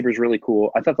lightsaber was really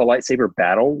cool. I thought the lightsaber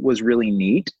battle was really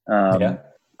neat.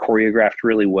 Choreographed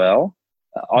really well.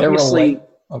 Obviously,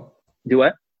 do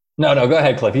what? No, go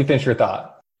ahead, Cliff. You finish your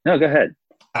thought. No, go ahead.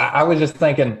 I was just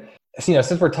thinking, since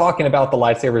we're talking about the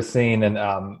lightsaber scene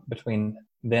and between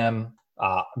them,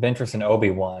 Ventress and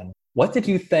Obi-Wan, what did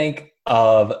you think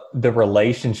of the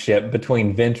relationship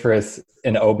between Ventress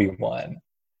and Obi-Wan?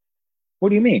 What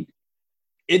do you mean?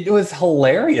 It was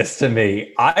hilarious to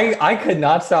me. I could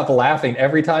not stop laughing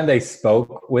every time they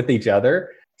spoke with each other.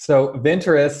 So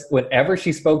Ventress, whenever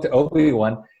she spoke to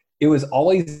Obi-Wan, it was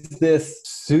always this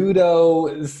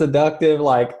pseudo seductive,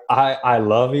 like, I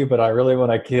love you, but I really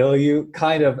want to kill you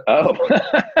kind of. Oh.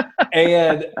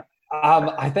 And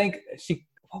I think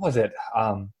what was it?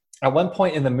 At one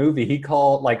point in the movie, he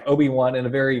called like Obi-Wan in a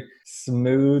very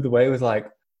smooth way, was like,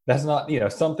 that's not,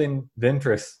 something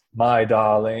Ventress, my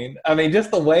darling. I mean, just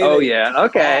the way. Oh, yeah.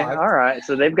 Okay. Talked. All right.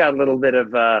 So they've got a little bit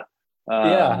of, bit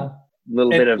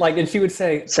of like, and she would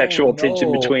say sexual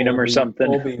tension between them or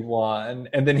something. Obi-Wan,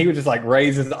 and then he would just like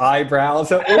raise his eyebrows.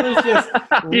 So it was just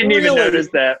you didn't even notice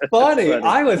that. Funny.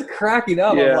 I was cracking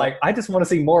up. Yeah. I was like, I just want to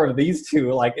see more of these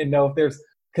two. Like, and know if there's,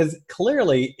 because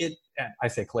clearly I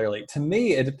say clearly, to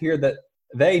me it appeared that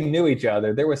they knew each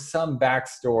other. There was some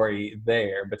backstory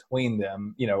there between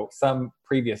them, some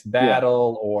previous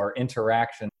battle or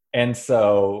interaction. And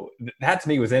so that to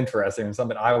me was interesting and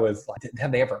something I was like,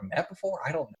 have they ever met before?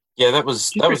 I don't know. Yeah, that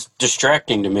was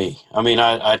distracting to me. I mean,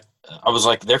 I was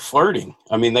like, they're flirting.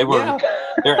 I mean,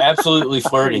 they're absolutely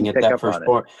flirting at that first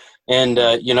point. And,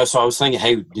 so I was thinking,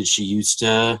 hey, did she used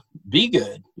to be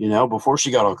good, before she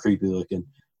got all creepy looking?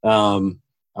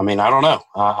 I mean, I don't know.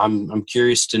 I'm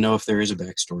curious to know if there is a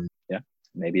backstory. Yeah,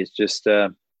 maybe it's just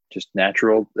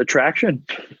natural attraction.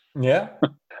 Yeah,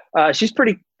 she's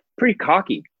pretty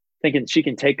cocky, thinking she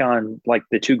can take on like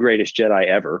the two greatest Jedi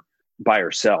ever by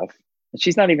herself. And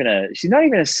she's not even a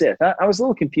Sith. I was a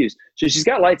little confused. So she's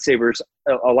got lightsabers,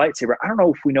 a lightsaber. I don't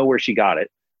know if we know where she got it.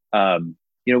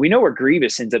 We know where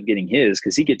Grievous ends up getting his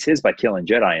because he gets his by killing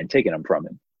Jedi and taking them from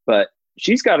him. But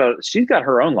she's got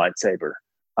her own lightsaber.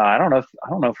 I don't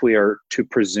know if we are to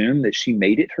presume that she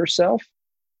made it herself.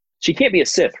 She can't be a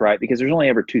Sith, right? Because there's only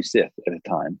ever two Sith at a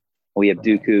time. We have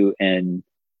Dooku and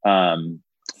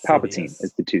Palpatine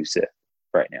as the two Sith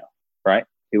right now, right?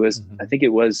 It was, I think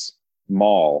it was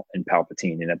Maul and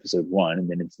Palpatine in episode 1, and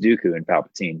then it's Dooku and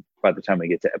Palpatine by the time we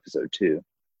get to episode 2.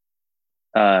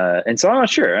 And so I'm not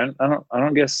sure. I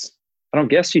don't guess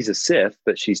she's a Sith,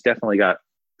 but she's definitely got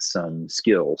some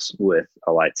skills with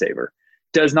a lightsaber.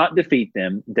 Does not defeat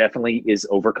them, definitely is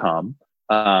overcome,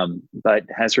 but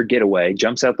has her getaway,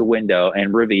 jumps out the window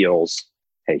and reveals,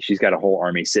 hey, she's got a whole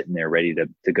army sitting there ready to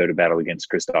go to battle against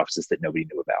Christophsis that nobody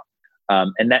knew about.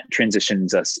 And that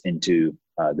transitions us into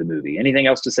the movie. Anything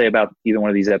else to say about either one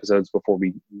of these episodes before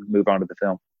we move on to the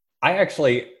film? I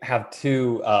actually have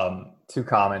two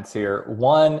comments here.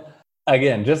 One,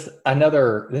 again, just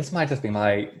another, this might just be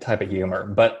my type of humor,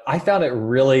 but I found it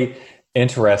really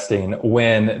interesting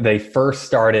when they first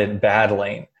started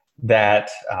battling that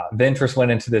Ventress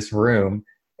went into this room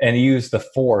and used the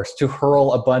Force to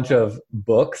hurl a bunch of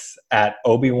books at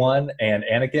Obi-Wan and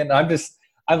Anakin.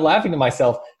 I'm laughing to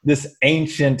myself, this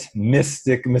ancient,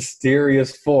 mystic,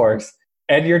 mysterious Force,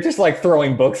 and you're just like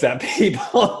throwing books at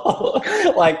people.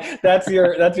 Like that's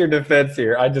your defense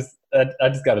here. I just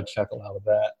got a chuckle out of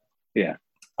that. Yeah.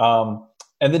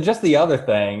 And then just the other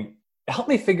thing, help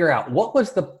me figure out what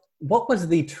was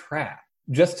the trap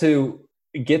just to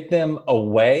get them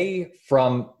away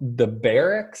from the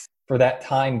barracks for that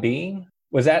time being?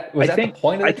 Was that the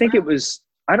point of the trap? It was,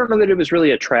 I don't know that it was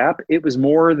really a trap. It was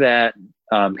more that,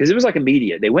 because it was like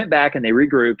immediate. They went back and they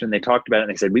regrouped and they talked about it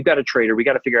and they said, we've got a traitor. We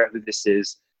got to figure out who this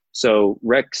is. So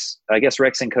Rex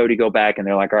and Cody go back and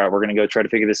they're like, all right, we're going to go try to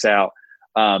figure this out.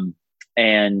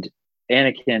 And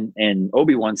Anakin and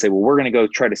Obi-Wan say, well, we're going to go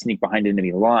try to sneak behind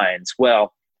enemy lines.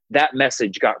 Well, that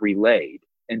message got relayed.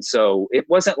 And so it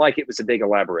wasn't like it was a big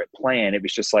elaborate plan. It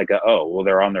was just like,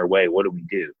 they're on their way. What do we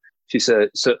do? She said,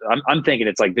 so I'm thinking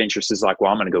it's like Ventress is like,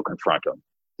 well, I'm going to go confront them.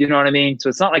 You know what I mean? So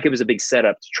it's not like it was a big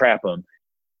setup to trap them.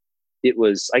 It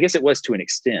was, I guess it was to an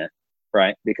extent,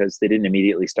 right? Because they didn't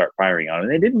immediately start firing on them.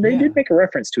 They did make a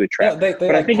reference to a trap. Yeah,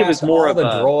 but I think it was more all of the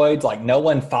droids, like no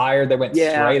one fired. They went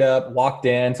straight up, walked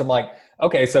in. So I'm like,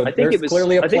 okay, so there's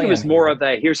clearly a plan. I think it was more of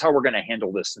that. Here's how we're going to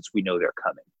handle this since we know they're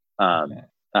coming.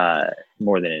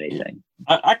 More than anything.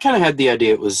 I kind of had the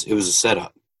idea it was a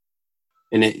setup,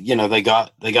 and they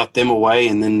got them away,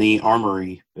 and then the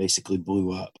armory basically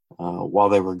blew up while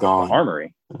they were gone. The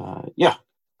armory. Yeah.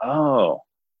 Oh.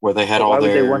 Where they had why all their. Why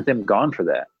would they want them gone for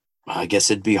that? I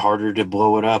guess it'd be harder to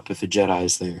blow it up if a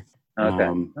Jedi's there. Okay.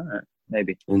 All right.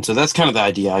 Maybe. And so that's kind of the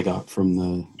idea I got from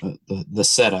the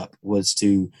setup, was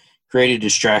to create a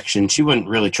distraction. She wasn't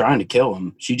really trying to kill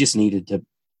him. She just needed to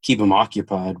keep them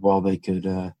occupied while they could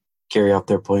carry out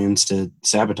their plans to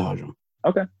sabotage them.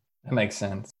 Okay. That makes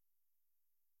sense.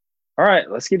 All right,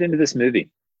 let's get into this movie.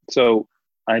 So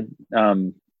I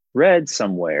read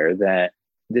somewhere that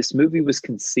this movie was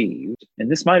conceived, and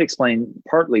this might explain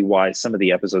partly why some of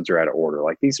the episodes are out of order.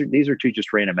 Like these are two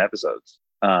just random episodes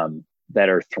that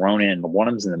are thrown in. One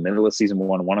of them's in the middle of season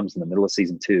 1, one of them's in the middle of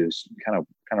season 2. It's kind of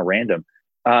random.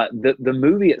 The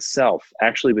movie itself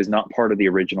actually was not part of the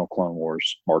original Clone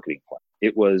Wars marketing plan.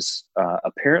 It was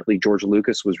apparently George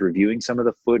Lucas was reviewing some of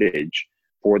the footage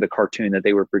for the cartoon that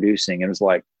they were producing and was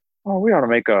like, oh, we ought to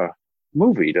make a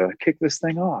movie to kick this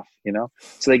thing off,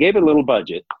 So they gave it a little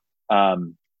budget.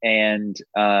 And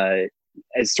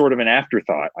as sort of an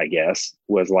afterthought, I guess,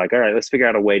 was like, all right, let's figure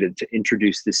out a way to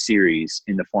introduce this series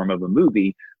in the form of a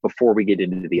movie before we get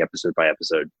into the episode by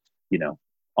episode,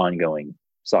 ongoing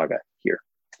saga here.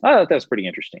 I thought that was pretty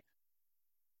interesting.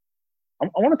 I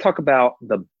want to talk about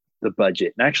the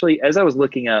budget. And actually, as I was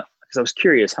looking up, because I was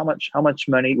curious, how much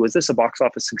money was this a box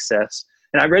office success?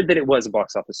 And I read that it was a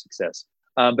box office success,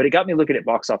 but it got me looking at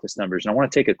box office numbers. And I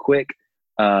want to take a quick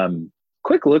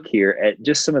look here at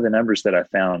just some of the numbers that I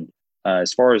found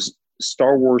as far as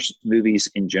Star Wars movies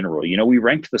in general. We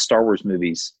ranked the Star Wars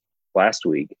movies last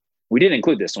week. We didn't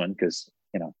include this one because,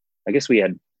 I guess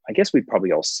we'd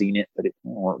probably all seen it, but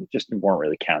weren't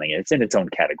really counting it. It's in its own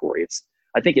category.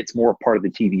 I think it's more part of the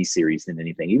TV series than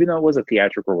anything, even though it was a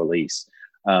theatrical release.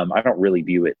 I don't really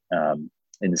view it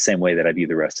in the same way that I view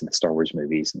the rest of the Star Wars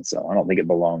movies. And so I don't think it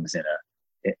belongs in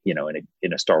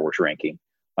a Star Wars ranking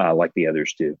like the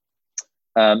others do.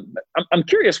 I'm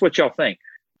curious what y'all think.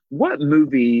 What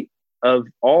movie of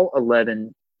all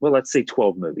 11, well, let's say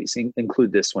 12 movies,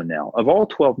 include this one now. Of all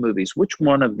 12 movies, which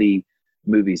one of the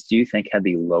movies do you think had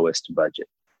the lowest budget?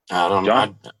 I don't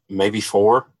know. Maybe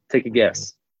 4. Take a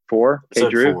guess. 4? Okay,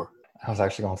 Drew? 4. I was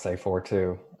actually going to say 4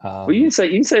 too. Well, you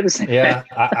can say the same. Yeah,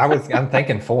 I'm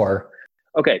thinking 4.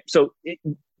 Okay, so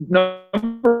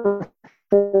number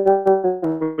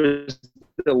 4 was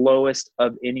the lowest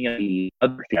of any of the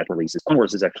other theatrical releases. Clone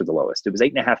Wars is actually the lowest. It was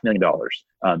 $8.5 million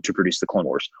to produce the Clone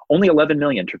Wars. Only $11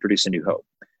 million to produce A New Hope,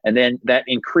 and then that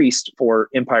increased for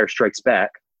Empire Strikes Back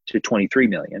to $23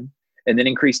 million, and then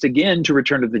increased again to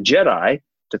Return of the Jedi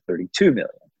to $32 million.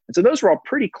 And so those were all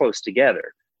pretty close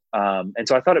together. And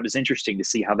so I thought it was interesting to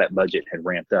see how that budget had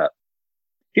ramped up.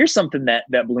 Here's something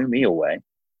that blew me away.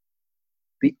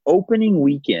 The opening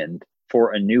weekend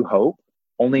for A New Hope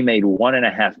only made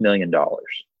 $1.5 million.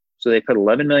 So they put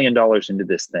 $11 million into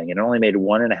this thing and it only made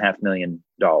 $1.5 million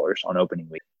on opening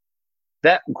week.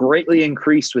 That greatly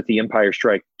increased with The Empire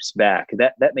Strikes Back.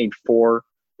 That made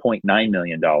 $4.9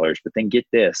 million. But then get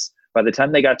this, by the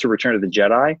time they got to Return of the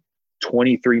Jedi,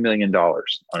 $23 million on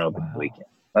opening weekend.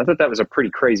 I thought that was a pretty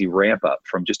crazy ramp up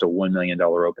from just a $1 million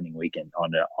opening weekend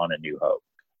on A New Hope.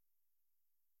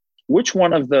 Which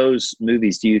one of those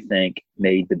movies do you think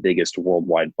made the biggest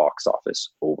worldwide box office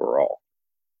overall?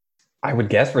 I would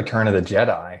guess Return of the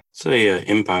Jedi. Say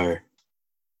Empire.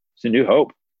 It's A New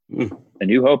Hope. A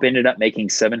New Hope ended up making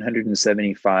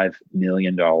 $775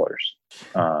 million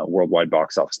worldwide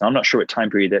box office. Now, I'm not sure what time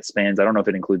period that spans. I don't know if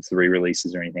it includes the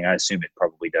re-releases or anything. I assume it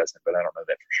probably doesn't, but I don't know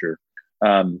that for sure.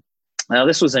 Now,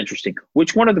 this was interesting.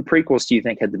 Which one of the prequels do you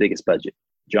think had the biggest budget?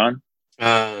 John?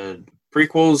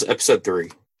 Prequels, episode 3.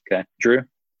 Okay. Drew?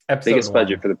 Biggest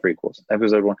budget for the prequels.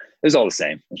 Episode 1. It was all the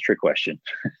same. It's a trick question.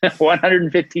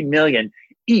 $115 million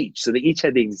each. So they each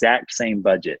had the exact same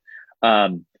budget.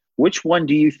 Which one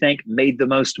do you think made the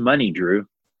most money, Drew?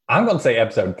 I'm going to say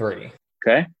episode 3.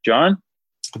 Okay. John?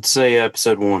 I'd say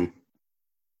episode 1.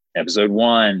 Episode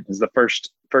 1 is the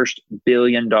first $1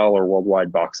 billion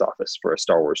worldwide box office for a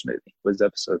Star Wars movie, was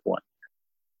episode 1.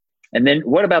 And then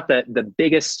what about the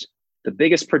biggest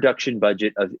production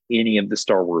budget of any of the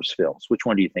Star Wars films? Which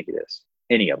one do you think it is?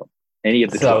 Any of them? Any of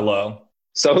the Solo. 12?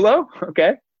 Solo?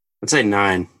 Okay. I'd say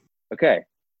 9. Okay.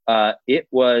 It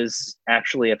was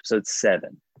actually episode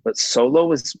 7, but Solo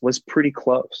was pretty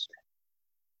close.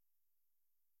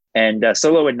 And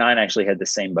Solo and 9 actually had the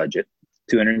same budget,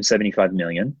 $275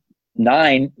 million.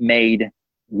 9 made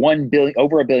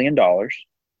over $1 billion.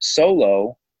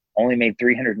 Solo only made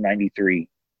 $393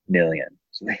 million.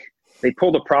 So they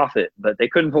pulled a profit, but they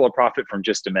couldn't pull a profit from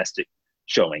just domestic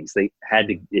showings. It had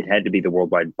to be the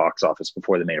worldwide box office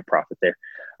before they made a profit there.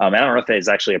 I don't know if that is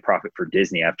actually a profit for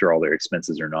Disney after all their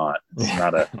expenses or not.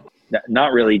 It's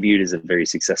not really viewed as a very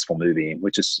successful movie,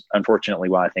 which is unfortunately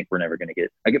why I think we're never going to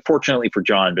get. Fortunately for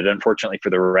John, but unfortunately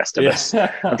for the rest of us.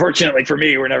 Unfortunately for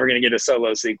me, we're never going to get a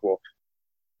Solo sequel,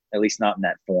 at least not in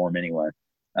that form anyway.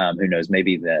 Who knows?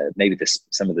 Maybe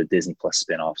some of the Disney Plus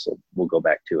spinoffs will go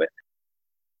back to it.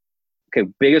 Okay,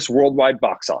 biggest worldwide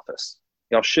box office.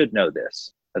 Y'all should know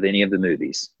this of any of the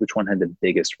movies. Which one had the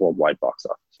biggest worldwide box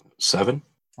office? 7.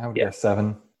 I would guess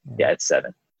 7. Yeah, it's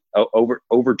 7. Over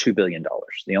 $2 billion.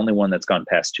 The only one that's gone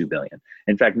past $2 billion.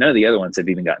 In fact, none of the other ones have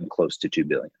even gotten close to $2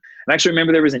 billion. And I actually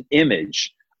remember there was an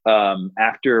image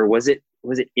after was it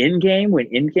Endgame, when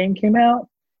Endgame came out,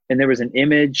 and there was an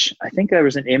image. I think there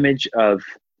was an image of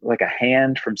like a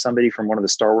hand from somebody from one of the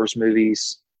Star Wars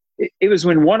movies. It was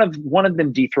when one of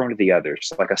them dethroned the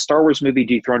others, like a Star Wars movie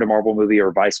dethroned a Marvel movie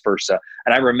or vice versa.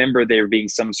 And I remember there being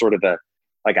some sort of a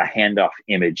handoff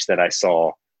image that I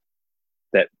saw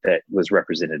that was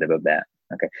representative of that.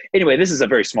 Okay. Anyway, this is a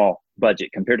very small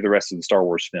budget compared to the rest of the Star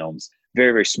Wars films.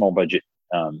 Very, very small budget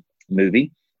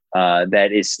movie that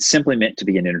is simply meant to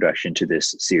be an introduction to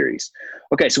this series.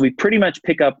 Okay, so we pretty much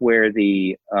pick up where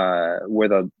the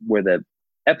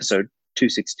episode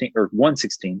 216 or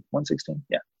 116,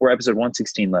 yeah, where episode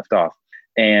 116 left off,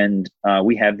 and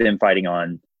we have them fighting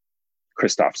on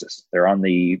Christophsis. They're on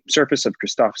the surface of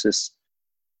Christophsis.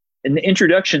 In the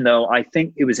introduction, though, I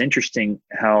think it was interesting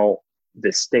how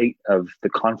the state of the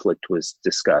conflict was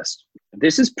discussed.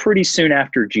 This is pretty soon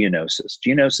after Geonosis.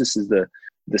 Geonosis is the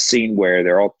scene where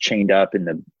they're all chained up in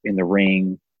the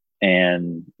ring,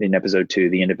 and in episode 2,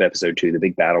 the end of episode 2, the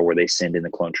big battle where they send in the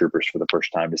clone troopers for the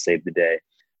first time to save the day,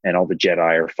 and all the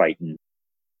Jedi are fighting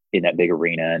in that big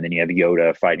arena, and then you have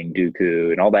Yoda fighting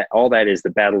Dooku, and all that is the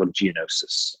Battle of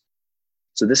Geonosis.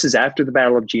 So this is after the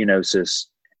Battle of Geonosis.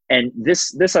 And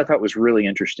this I thought was really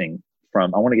interesting. I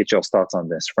want to get y'all's thoughts on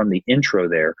this. From the intro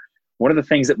there, one of the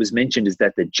things that was mentioned is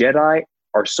that the Jedi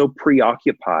are so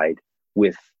preoccupied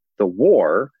with the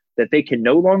war that they can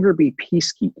no longer be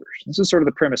peacekeepers. This is sort of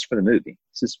the premise for the movie.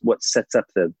 This is what sets up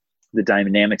the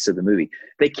dynamics of the movie.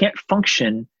 They can't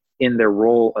function in their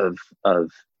role of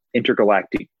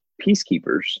intergalactic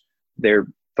peacekeepers. They're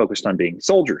focused on being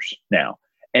soldiers now.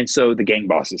 And so the gang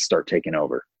bosses start taking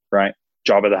over, right?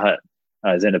 Jabba the Hutt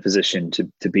is in a position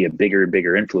to be a bigger and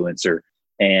bigger influencer,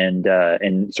 and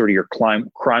sort of your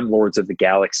crime lords of the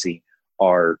galaxy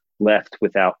are left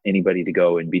without anybody to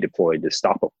go and be deployed to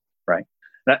stop them, right?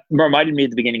 That reminded me at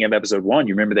the beginning of episode 1.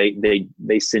 You remember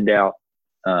they send out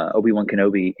Obi-Wan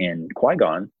Kenobi and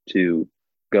Qui-Gon to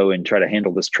go and try to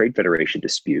handle this Trade Federation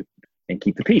dispute and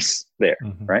keep the peace there,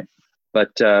 right?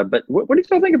 But what did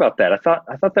y'all think about that? I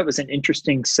thought that was an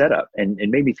interesting setup, and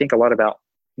made me think a lot about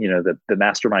the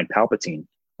mastermind Palpatine,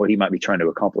 what he might be trying to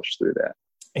accomplish through that.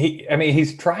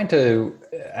 He's trying to,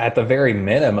 at the very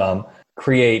minimum,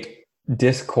 create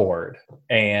discord,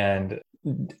 and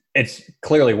it's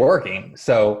clearly working.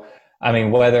 So,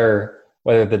 whether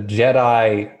the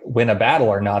Jedi win a battle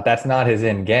or not, that's not his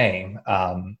end game,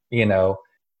 and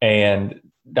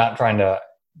not trying to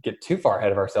get too far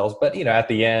ahead of ourselves, but, at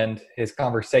the end, his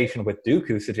conversation with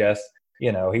Dooku suggests, he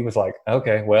was like,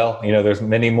 okay, well, there's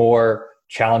many more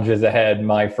challenges ahead,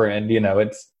 my friend.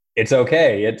 It's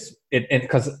okay.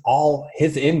 Because all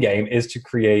his end game is to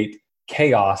create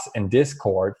chaos and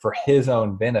discord for his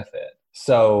own benefit.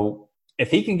 So if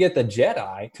he can get the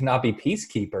Jedi to not be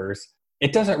peacekeepers,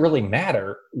 it doesn't really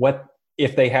matter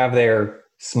if they have their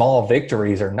small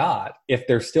victories or not. If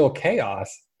there's still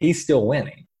chaos, he's still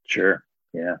winning. Sure.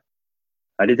 Yeah.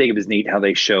 I did think it was neat how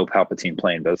they show Palpatine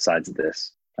playing both sides of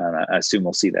this. I assume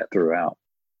we'll see that throughout.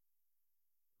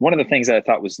 One of the things that I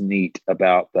thought was neat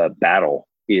about the battle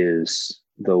is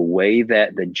the way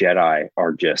that the Jedi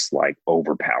are just like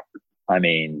overpowered. I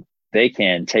mean, they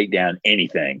can take down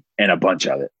anything and a bunch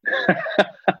of it.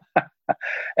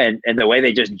 and the way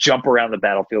they just jump around the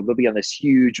battlefield, they'll be on this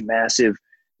huge, massive,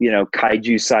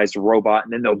 kaiju-sized robot,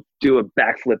 and then they'll do a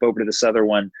backflip over to this other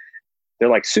one. They're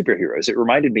like superheroes. It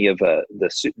reminded me of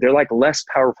they're like less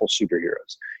powerful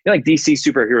superheroes. Like DC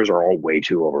superheroes are all way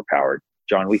too overpowered.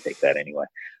 John, we think that anyway.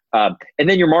 And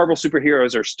then your Marvel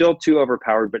superheroes are still too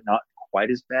overpowered, but not quite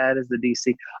as bad as the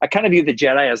DC. I kind of view the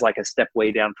Jedi as like a step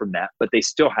way down from that, but they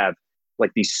still have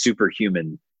like these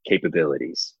superhuman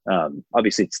capabilities.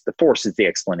 Obviously, it's the Force is the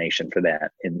explanation for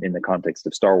that in the context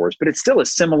of Star Wars, but it's still a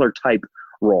similar type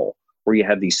role where you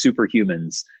have these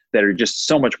superhumans that are just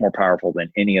so much more powerful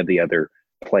than any of the other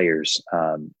players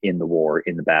in the war,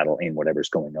 in the battle, in whatever's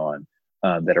going on,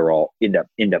 that are all end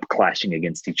up clashing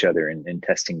against each other and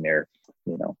testing their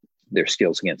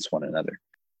skills against one another.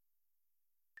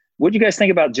 What do you guys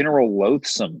think about General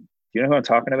Loathsome? Do you know who I'm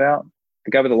talking about?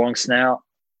 The guy with the long snout?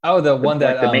 Oh, the one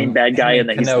that the main bad guy, and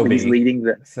that he's leading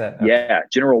the. Okay. Yeah,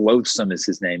 General Loathsome is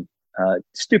his name.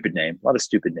 Stupid name. A lot of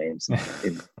stupid names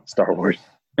in Star Wars.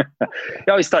 I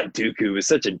always thought Dooku was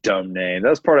such a dumb name. That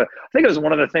was I think it was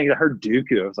one of the things I heard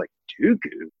Dooku. I was like,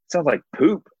 Dooku? Sounds like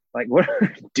poop. Like, what?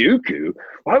 Dooku?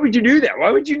 Why would you do that?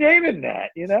 Why would you name him that?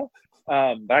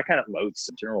 But I kind of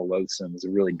General Loathsome is a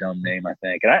really dumb name, I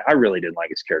think. And I really didn't like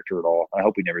his character at all. I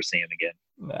hope we never see him again.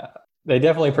 Nah, they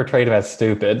definitely portrayed him as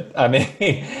stupid. I mean,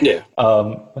 yeah.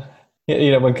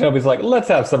 When Kenobi's like, let's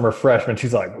have some refreshments,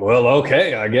 he's like, well,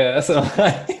 okay, I guess.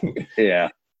 Yeah.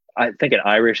 I think an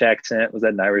Irish accent. Was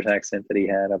that an Irish accent that he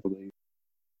had, I believe?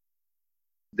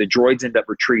 The droids end up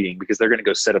retreating because they're going to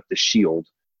go set up the shield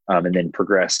and then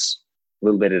progress a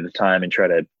little bit at a time and try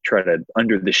to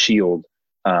under the shield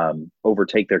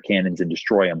overtake their cannons and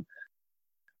destroy them.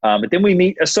 But then we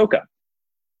meet Ahsoka.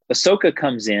 Ahsoka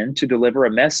comes in to deliver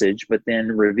a message, but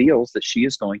then reveals that she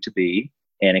is going to be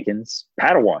Anakin's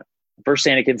Padawan. First,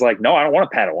 Anakin's like, no, I don't want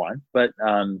a Padawan, but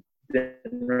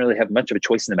didn't really have much of a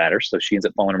choice in the matter, so she ends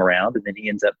up following him around, and then he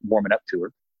ends up warming up to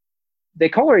her. They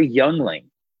call her a youngling.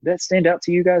 Did that stand out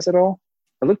to you guys at all?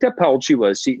 I looked up how old she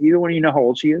was. Either one of you know how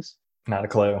old she is? Not a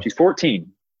clue. She's 14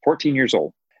 years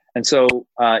old. And so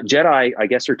Jedi, I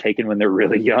guess, are taken when they're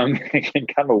really young. Kind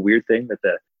of a weird thing that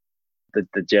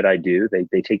the Jedi do.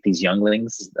 They take these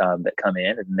younglings that come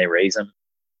in and they raise them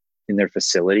in their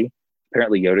facility.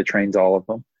 Apparently Yoda trains all of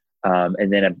them.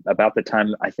 And then about the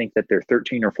time I think that they're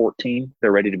 13 or 14,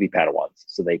 they're ready to be Padawans.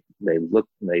 So they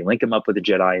link them up with the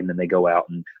Jedi, and then they go out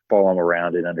and follow them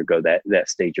around and undergo that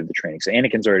stage of the training. So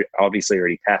Anakin's obviously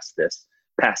already past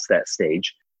that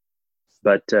stage.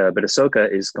 But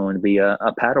Ahsoka is going to be a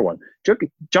Padawan.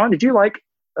 John, did you like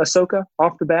Ahsoka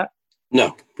off the bat?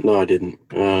 No, I didn't.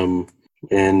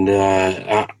 And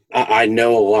I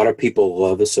know a lot of people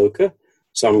love Ahsoka,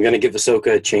 so I'm going to give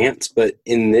Ahsoka a chance. But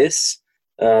in this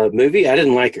movie, I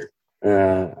didn't like her.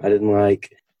 I didn't like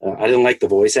the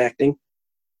voice acting.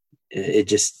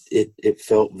 It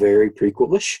felt very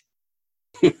prequelish.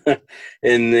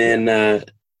 And then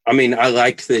I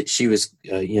liked that she was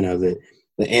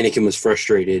that Anakin was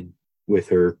frustrated with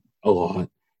her a lot,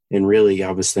 and really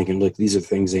I was thinking, look, these are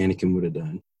things Anakin would have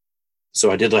done. So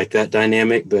I did like that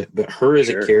dynamic, but her as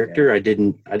a character, yeah. I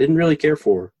didn't really care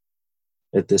for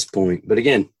her at this point. But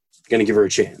again, gonna give her a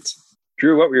chance.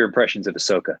 Drew, what were your impressions of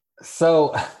Ahsoka?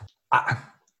 So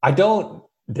I don't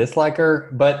dislike her,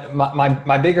 but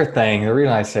my bigger thing, the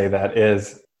reason I say that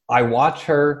is I watch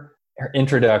her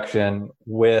introduction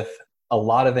with a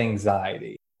lot of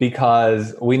anxiety,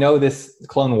 because we know this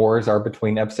Clone Wars are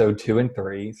between episode 2 and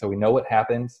 3. So we know what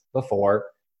happens before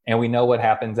and we know what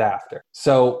happens after.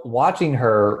 So watching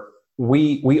her,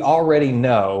 we already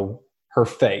know her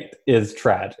fate is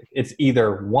tragic. It's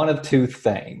either one of two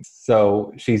things.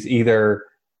 So she's either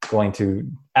going to,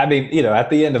 at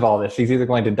the end of all this, she's either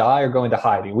going to die or going to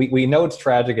hiding. We know it's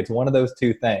tragic. It's one of those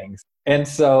two things. And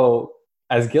so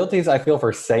as guilty as I feel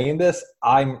for saying this,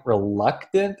 I'm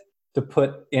reluctant to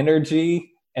put energy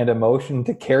and emotion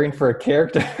to caring for a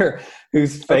character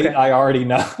whose fate Okay. I already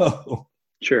know.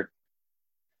 Sure.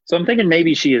 So I'm thinking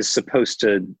maybe she is supposed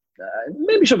to,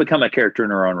 maybe she'll become a character in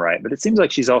her own right, but it seems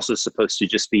like she's also supposed to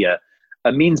just be a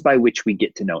means by which we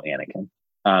get to know Anakin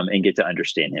and get to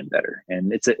understand him better.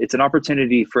 And it's an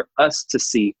opportunity for us to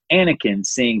see Anakin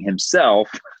seeing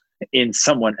himself in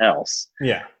someone else.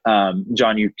 Yeah.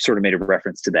 John, you sort of made a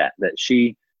reference to that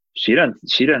she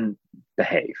doesn't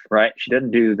behave, right? She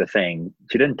doesn't do the thing.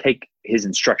 She doesn't take his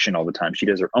instruction all the time. She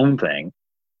does her own thing.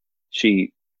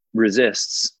 She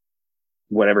resists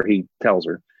whatever he tells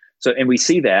her. So, and we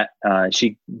see that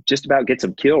she just about gets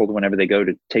him killed whenever they go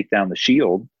to take down the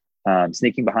shield,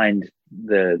 sneaking behind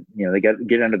they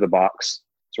get under the box,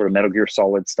 sort of Metal Gear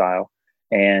Solid style,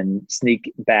 and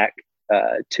sneak back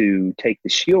to take the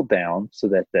shield down so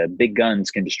that the big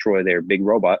guns can destroy their big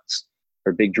robots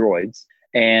or big droids.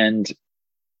 And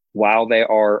while they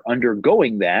are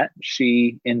undergoing that,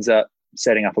 she ends up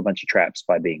setting off a bunch of traps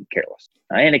by being careless.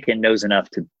 Anakin knows enough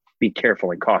to be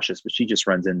careful and cautious, but she just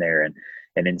runs in there and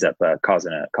ends up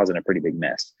causing a pretty big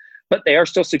mess. But they are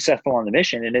still successful on the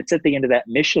mission, and it's at the end of that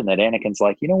mission that Anakin's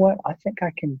like, you know what? I think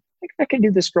I can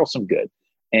do this girl some good.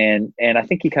 And I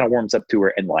think he kind of warms up to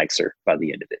her and likes her by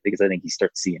the end of it, because I think he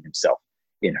starts seeing himself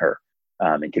in her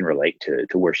and can relate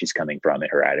to where she's coming from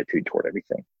and her attitude toward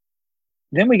everything.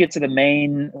 Then we get to the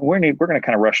main. We're going to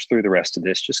kind of rush through the rest of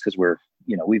this just because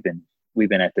we've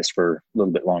been at this for a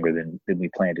little bit longer than we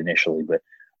planned initially, but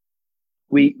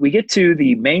we get to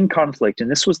the main conflict,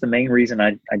 and this was the main reason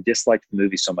I disliked the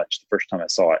movie so much the first time I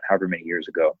saw it, however many years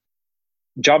ago.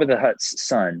 Jabba the Hutt's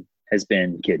son has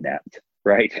been kidnapped,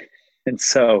 right? And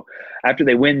so after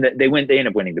they end up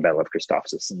winning the Battle of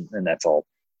Christophsis, and that's all,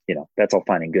 that's all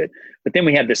fine and good. But then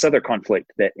we have this other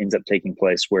conflict that ends up taking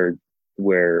place where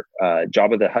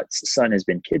Jabba the Hutt's son has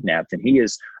been kidnapped, and he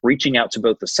is reaching out to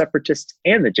both the Separatists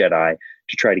and the Jedi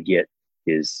to try to get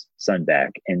his son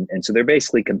back. And so they're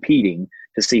basically competing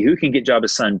to see who can get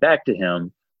Jabba's son back to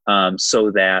him,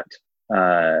 so that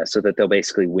they'll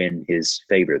basically win his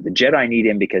favor. The Jedi need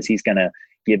him because he's going to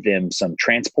give them some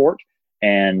transport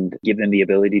and give them the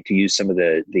ability to use some of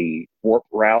the warp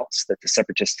routes that the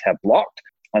Separatists have blocked.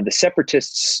 The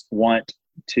Separatists want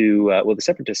to. The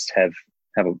Separatists have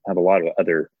a lot of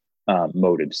other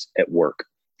motives at work.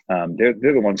 They're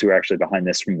the ones who are actually behind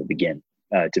this from the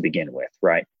to begin with,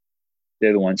 right?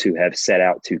 They're the ones who have set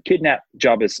out to kidnap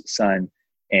Jabba's son,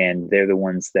 and they're the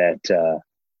ones that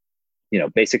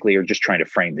basically are just trying to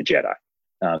frame the Jedi.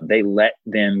 They let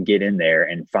them get in there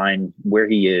and find where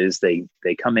he is. They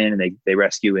come in and they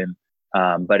rescue him,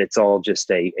 but it's all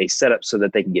just a setup so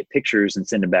that they can get pictures and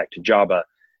send him back to Jabba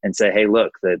and say, "Hey,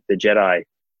 look, the Jedi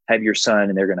have your son,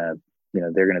 and they're gonna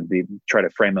try to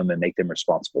frame him and make them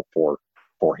responsible for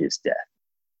his death."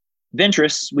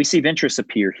 Ventress, we see Ventress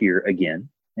appear here again,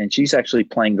 and she's actually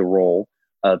playing the role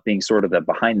of being sort of the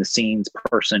behind the scenes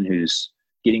person who's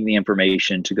getting the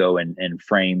information to go and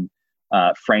frame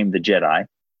the Jedi.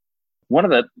 One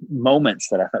of the moments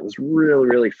that I thought was really,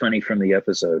 really funny from the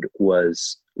episode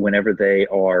was whenever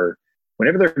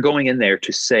they're going in there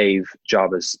to save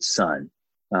Jabba's son.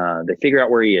 They figure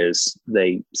out where he is.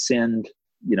 They send,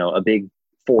 a big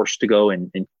force to go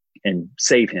and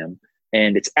save him.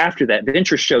 And it's after that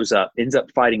Ventress shows up, ends up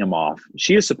fighting him off.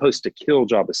 She is supposed to kill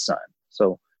Jabba's son.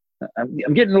 So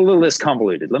I'm getting a little less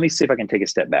convoluted. Let me see if I can take a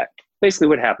step back. Basically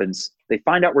what happens, they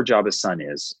find out where Jabba's son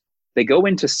is. They go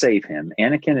in to save him.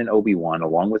 Anakin and Obi-Wan,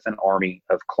 along with an army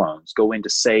of clones, go in to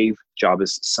save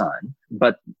Jabba's son.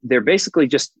 But they basically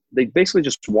just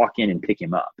walk in and pick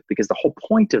him up, because the whole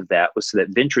point of that was so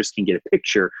that Ventress can get a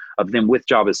picture of them with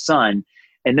Jabba's son,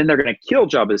 and then they're going to kill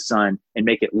Jabba's son and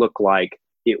make it look like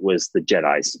it was the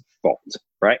Jedi's fault,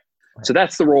 right? So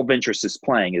that's the role Ventress is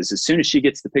playing, is as soon as she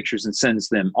gets the pictures and sends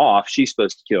them off, she's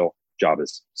supposed to kill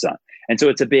Jabba's son. And so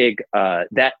it's a big,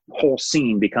 that whole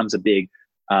scene becomes a big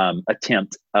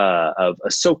attempt of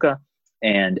Ahsoka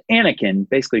and Anakin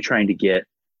basically trying to get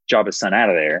Jabba's son out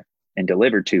of there and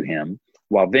delivered to him,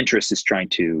 while Ventress is trying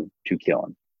to kill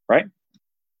him, right?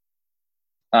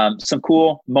 Some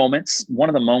cool moments. One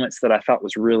of the moments that I thought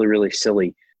was really, really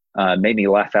silly, made me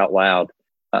laugh out loud.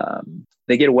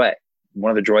 They get away. One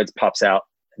of the droids pops out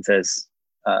and says,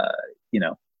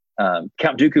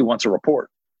 Count Dooku wants a report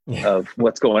of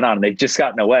what's going on. And they've just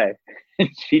gotten away.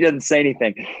 She doesn't say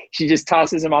anything. She just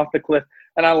tosses him off the cliff.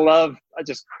 And I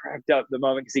just cracked up the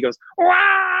moment because he goes,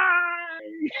 "Why?"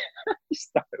 It's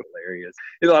not hilarious.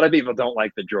 A lot of people don't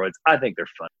like the droids. I think they're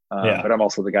fun. But I'm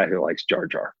also the guy who likes Jar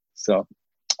Jar. So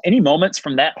any moments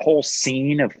from that whole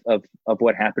scene of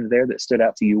what happened there that stood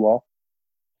out to you all?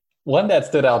 One that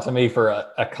stood out to me for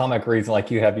a comic reason, like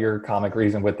you have your comic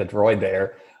reason with the droid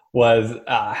there, was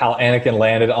how Anakin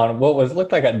landed on what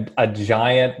looked like a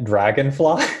giant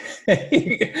dragonfly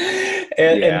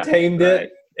and tamed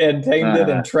it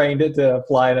and trained it to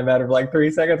fly in a matter of like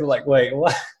 3 seconds. I was like, wait,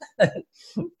 what?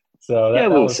 So that a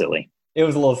little was silly. It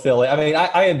was a little silly. I mean,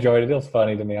 I enjoyed it. It was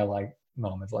funny to me. I like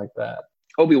moments like that.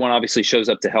 Obi-Wan obviously shows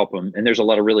up to help him, and there's a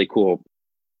lot of really cool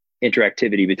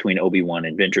interactivity between Obi-Wan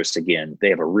and Ventress again. They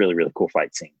have a really, really cool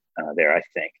fight scene there, I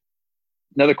think.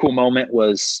 Another cool moment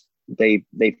was they've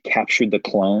captured the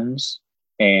clones,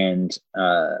 and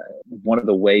one of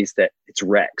the ways that it's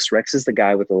Rex. Rex is the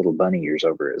guy with the little bunny ears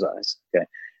over his eyes. Okay.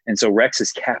 And so Rex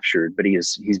is captured, but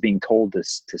he's being told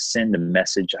to send a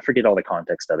message. I forget all the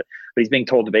context of it, but he's being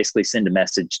told to basically send a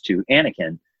message to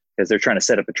Anakin because they're trying to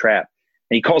set up a trap.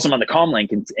 And he calls him on the comm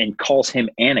link and calls him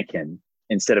Anakin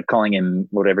instead of calling him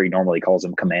whatever he normally calls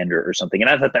him, Commander or something. And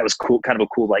I thought that was cool, kind of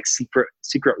a cool, like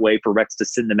secret way for Rex to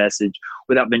send the message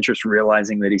without Ventress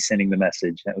realizing that he's sending the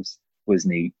message. That was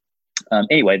neat.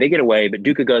 Anyway, they get away, but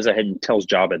Dooku goes ahead and tells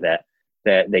Jabba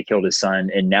that they killed his son,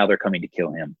 and now they're coming to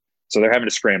kill him. So they're having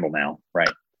to scramble now, right?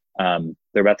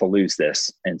 They're about to lose this.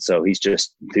 And so he's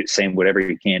just saying whatever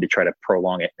he can to try to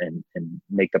prolong it and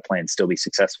make the plan still be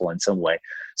successful in some way.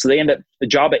 So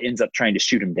Jabba ends up trying to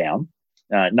shoot him down,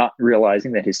 not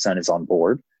realizing that his son is on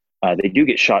board. They do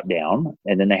get shot down,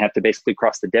 and then they have to basically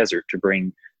cross the desert to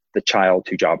bring the child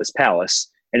to Jabba's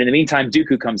palace. And in the meantime,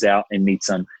 Dooku comes out and meets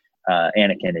him.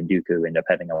 Anakin and Dooku end up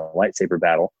having a lightsaber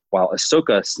battle, while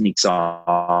Ahsoka sneaks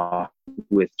off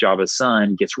with Jabba's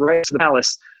son, gets right to the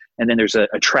palace, and then there's a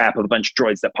trap of a bunch of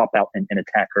droids that pop out and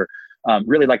attack her.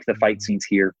 Really liked the fight scenes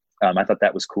here. I thought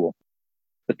that was cool.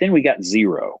 But then we got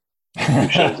Zero, who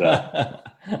shows up.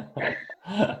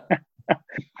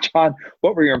 John,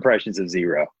 what were your impressions of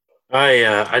Zero?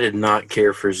 I did not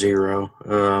care for Zero.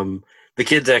 The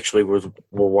kids actually were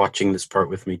watching this part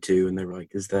with me too, and they were like,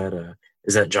 "Is that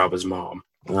Jabba's mom?"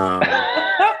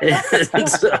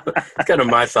 It's kind of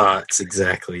my thoughts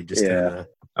exactly.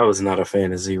 I was not a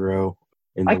fan of Zero.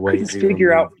 I couldn't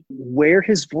figure out where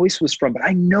his voice was from, but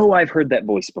I know I've heard that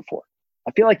voice before.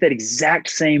 I feel like that exact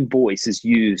same voice is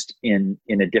used in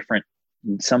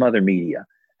some other media,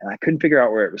 and I couldn't figure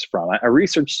out where it was from. I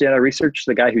researched it. I researched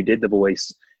the guy who did the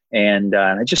voice, and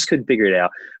I just couldn't figure it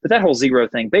out. But that whole Zero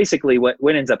thing, basically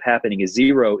what ends up happening is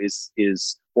Zero is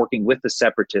working with the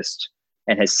Separatists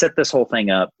and has set this whole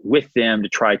thing up with them to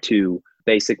try to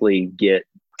basically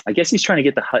he's trying to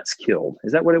get the Hutts killed.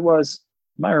 Is that what it was?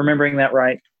 Am I remembering that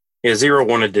right? Yeah, Zero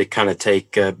wanted to kind of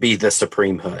be the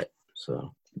Supreme Hutt.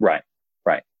 So Right.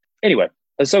 Anyway,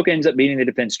 Ahsoka ends up beating the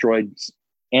defense droids.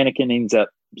 Anakin ends up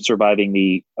surviving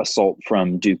the assault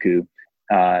from Dooku,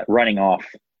 running off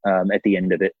at the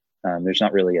end of it. There's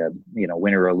not really a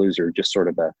winner or loser, just sort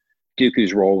of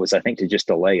Dooku's role was, I think, to just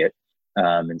delay it.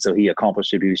 And so he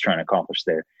accomplished what he was trying to accomplish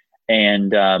there.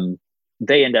 And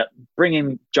they end up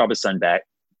bringing Jabba's son back.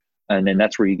 And then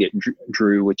that's where you get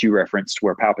Drew, which you referenced,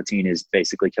 where Palpatine is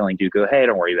basically telling Dooku, hey,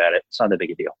 don't worry about it. It's not that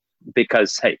big a deal.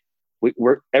 Because, hey,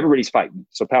 everybody's fighting.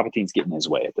 So Palpatine's getting his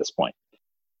way at this point.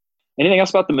 Anything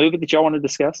else about the movie that y'all want to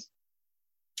discuss?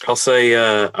 I'll say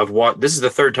this is the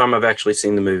third time I've actually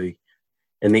seen the movie,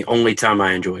 and the only time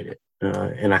I enjoyed it.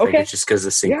 And I think it's just because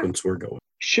the sequence we're going.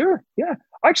 Sure, yeah.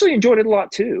 I actually enjoyed it a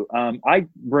lot too. I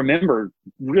remember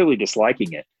really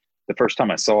disliking it the first time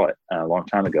I saw it a long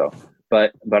time ago.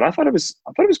 But I thought it was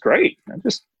great. I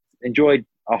just enjoyed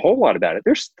a whole lot about it.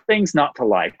 There's things not to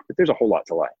like, but there's a whole lot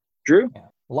to like. Drew? Yeah.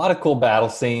 A lot of cool battle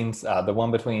scenes. The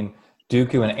one between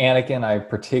Dooku and Anakin I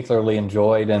particularly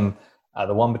enjoyed, and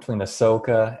the one between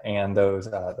Ahsoka and those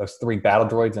three battle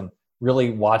droids, and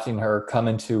really watching her come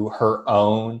into her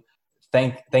own,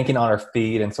 thinking on her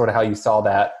feet, and sort of how you saw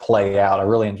that play out. I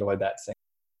really enjoyed that scene.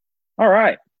 All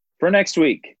right. For next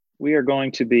week, we are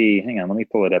going to be, hang on, let me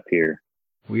pull it up here.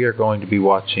 We are going to be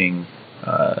watching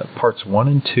parts 1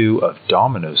 and 2 of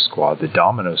Domino Squad, the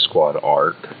Domino Squad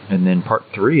arc. And then part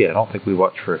 3, I don't think we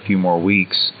watched for a few more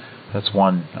weeks. That's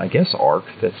one, I guess, arc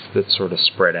that's sort of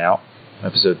spread out.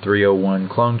 Episode 301,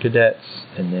 Clone Cadets.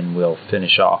 And then we'll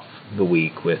finish off the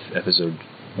week with episode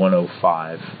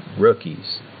 105,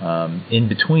 Rookies. In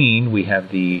between, we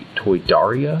have the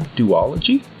Toydaria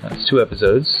duology. That's 2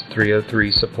 episodes,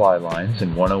 303 Supply Lines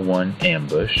and 101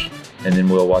 Ambush. And then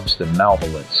we'll watch the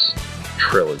Malevolence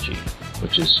trilogy,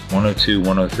 which is 102,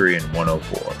 103, and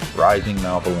 104. Rising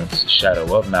Malevolence,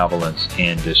 Shadow of Malevolence,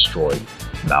 and Destroy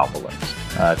Malevolence.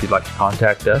 If you'd like to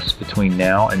contact us between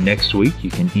now and next week, you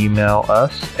can email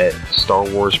us at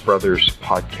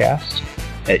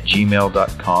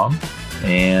StarWarsBrothersPodcast@gmail.com.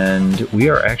 And we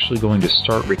are actually going to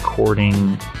start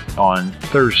recording on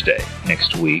Thursday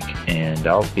next week, and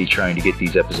I'll be trying to get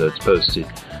these episodes posted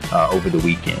over the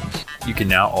weekends. You can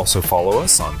now also follow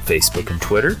us on Facebook and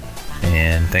Twitter,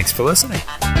 and thanks for listening.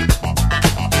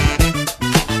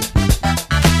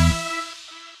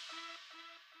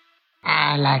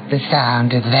 I like the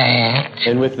sound of that.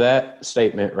 And with that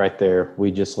statement right there,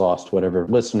 we just lost whatever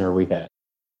listener we had.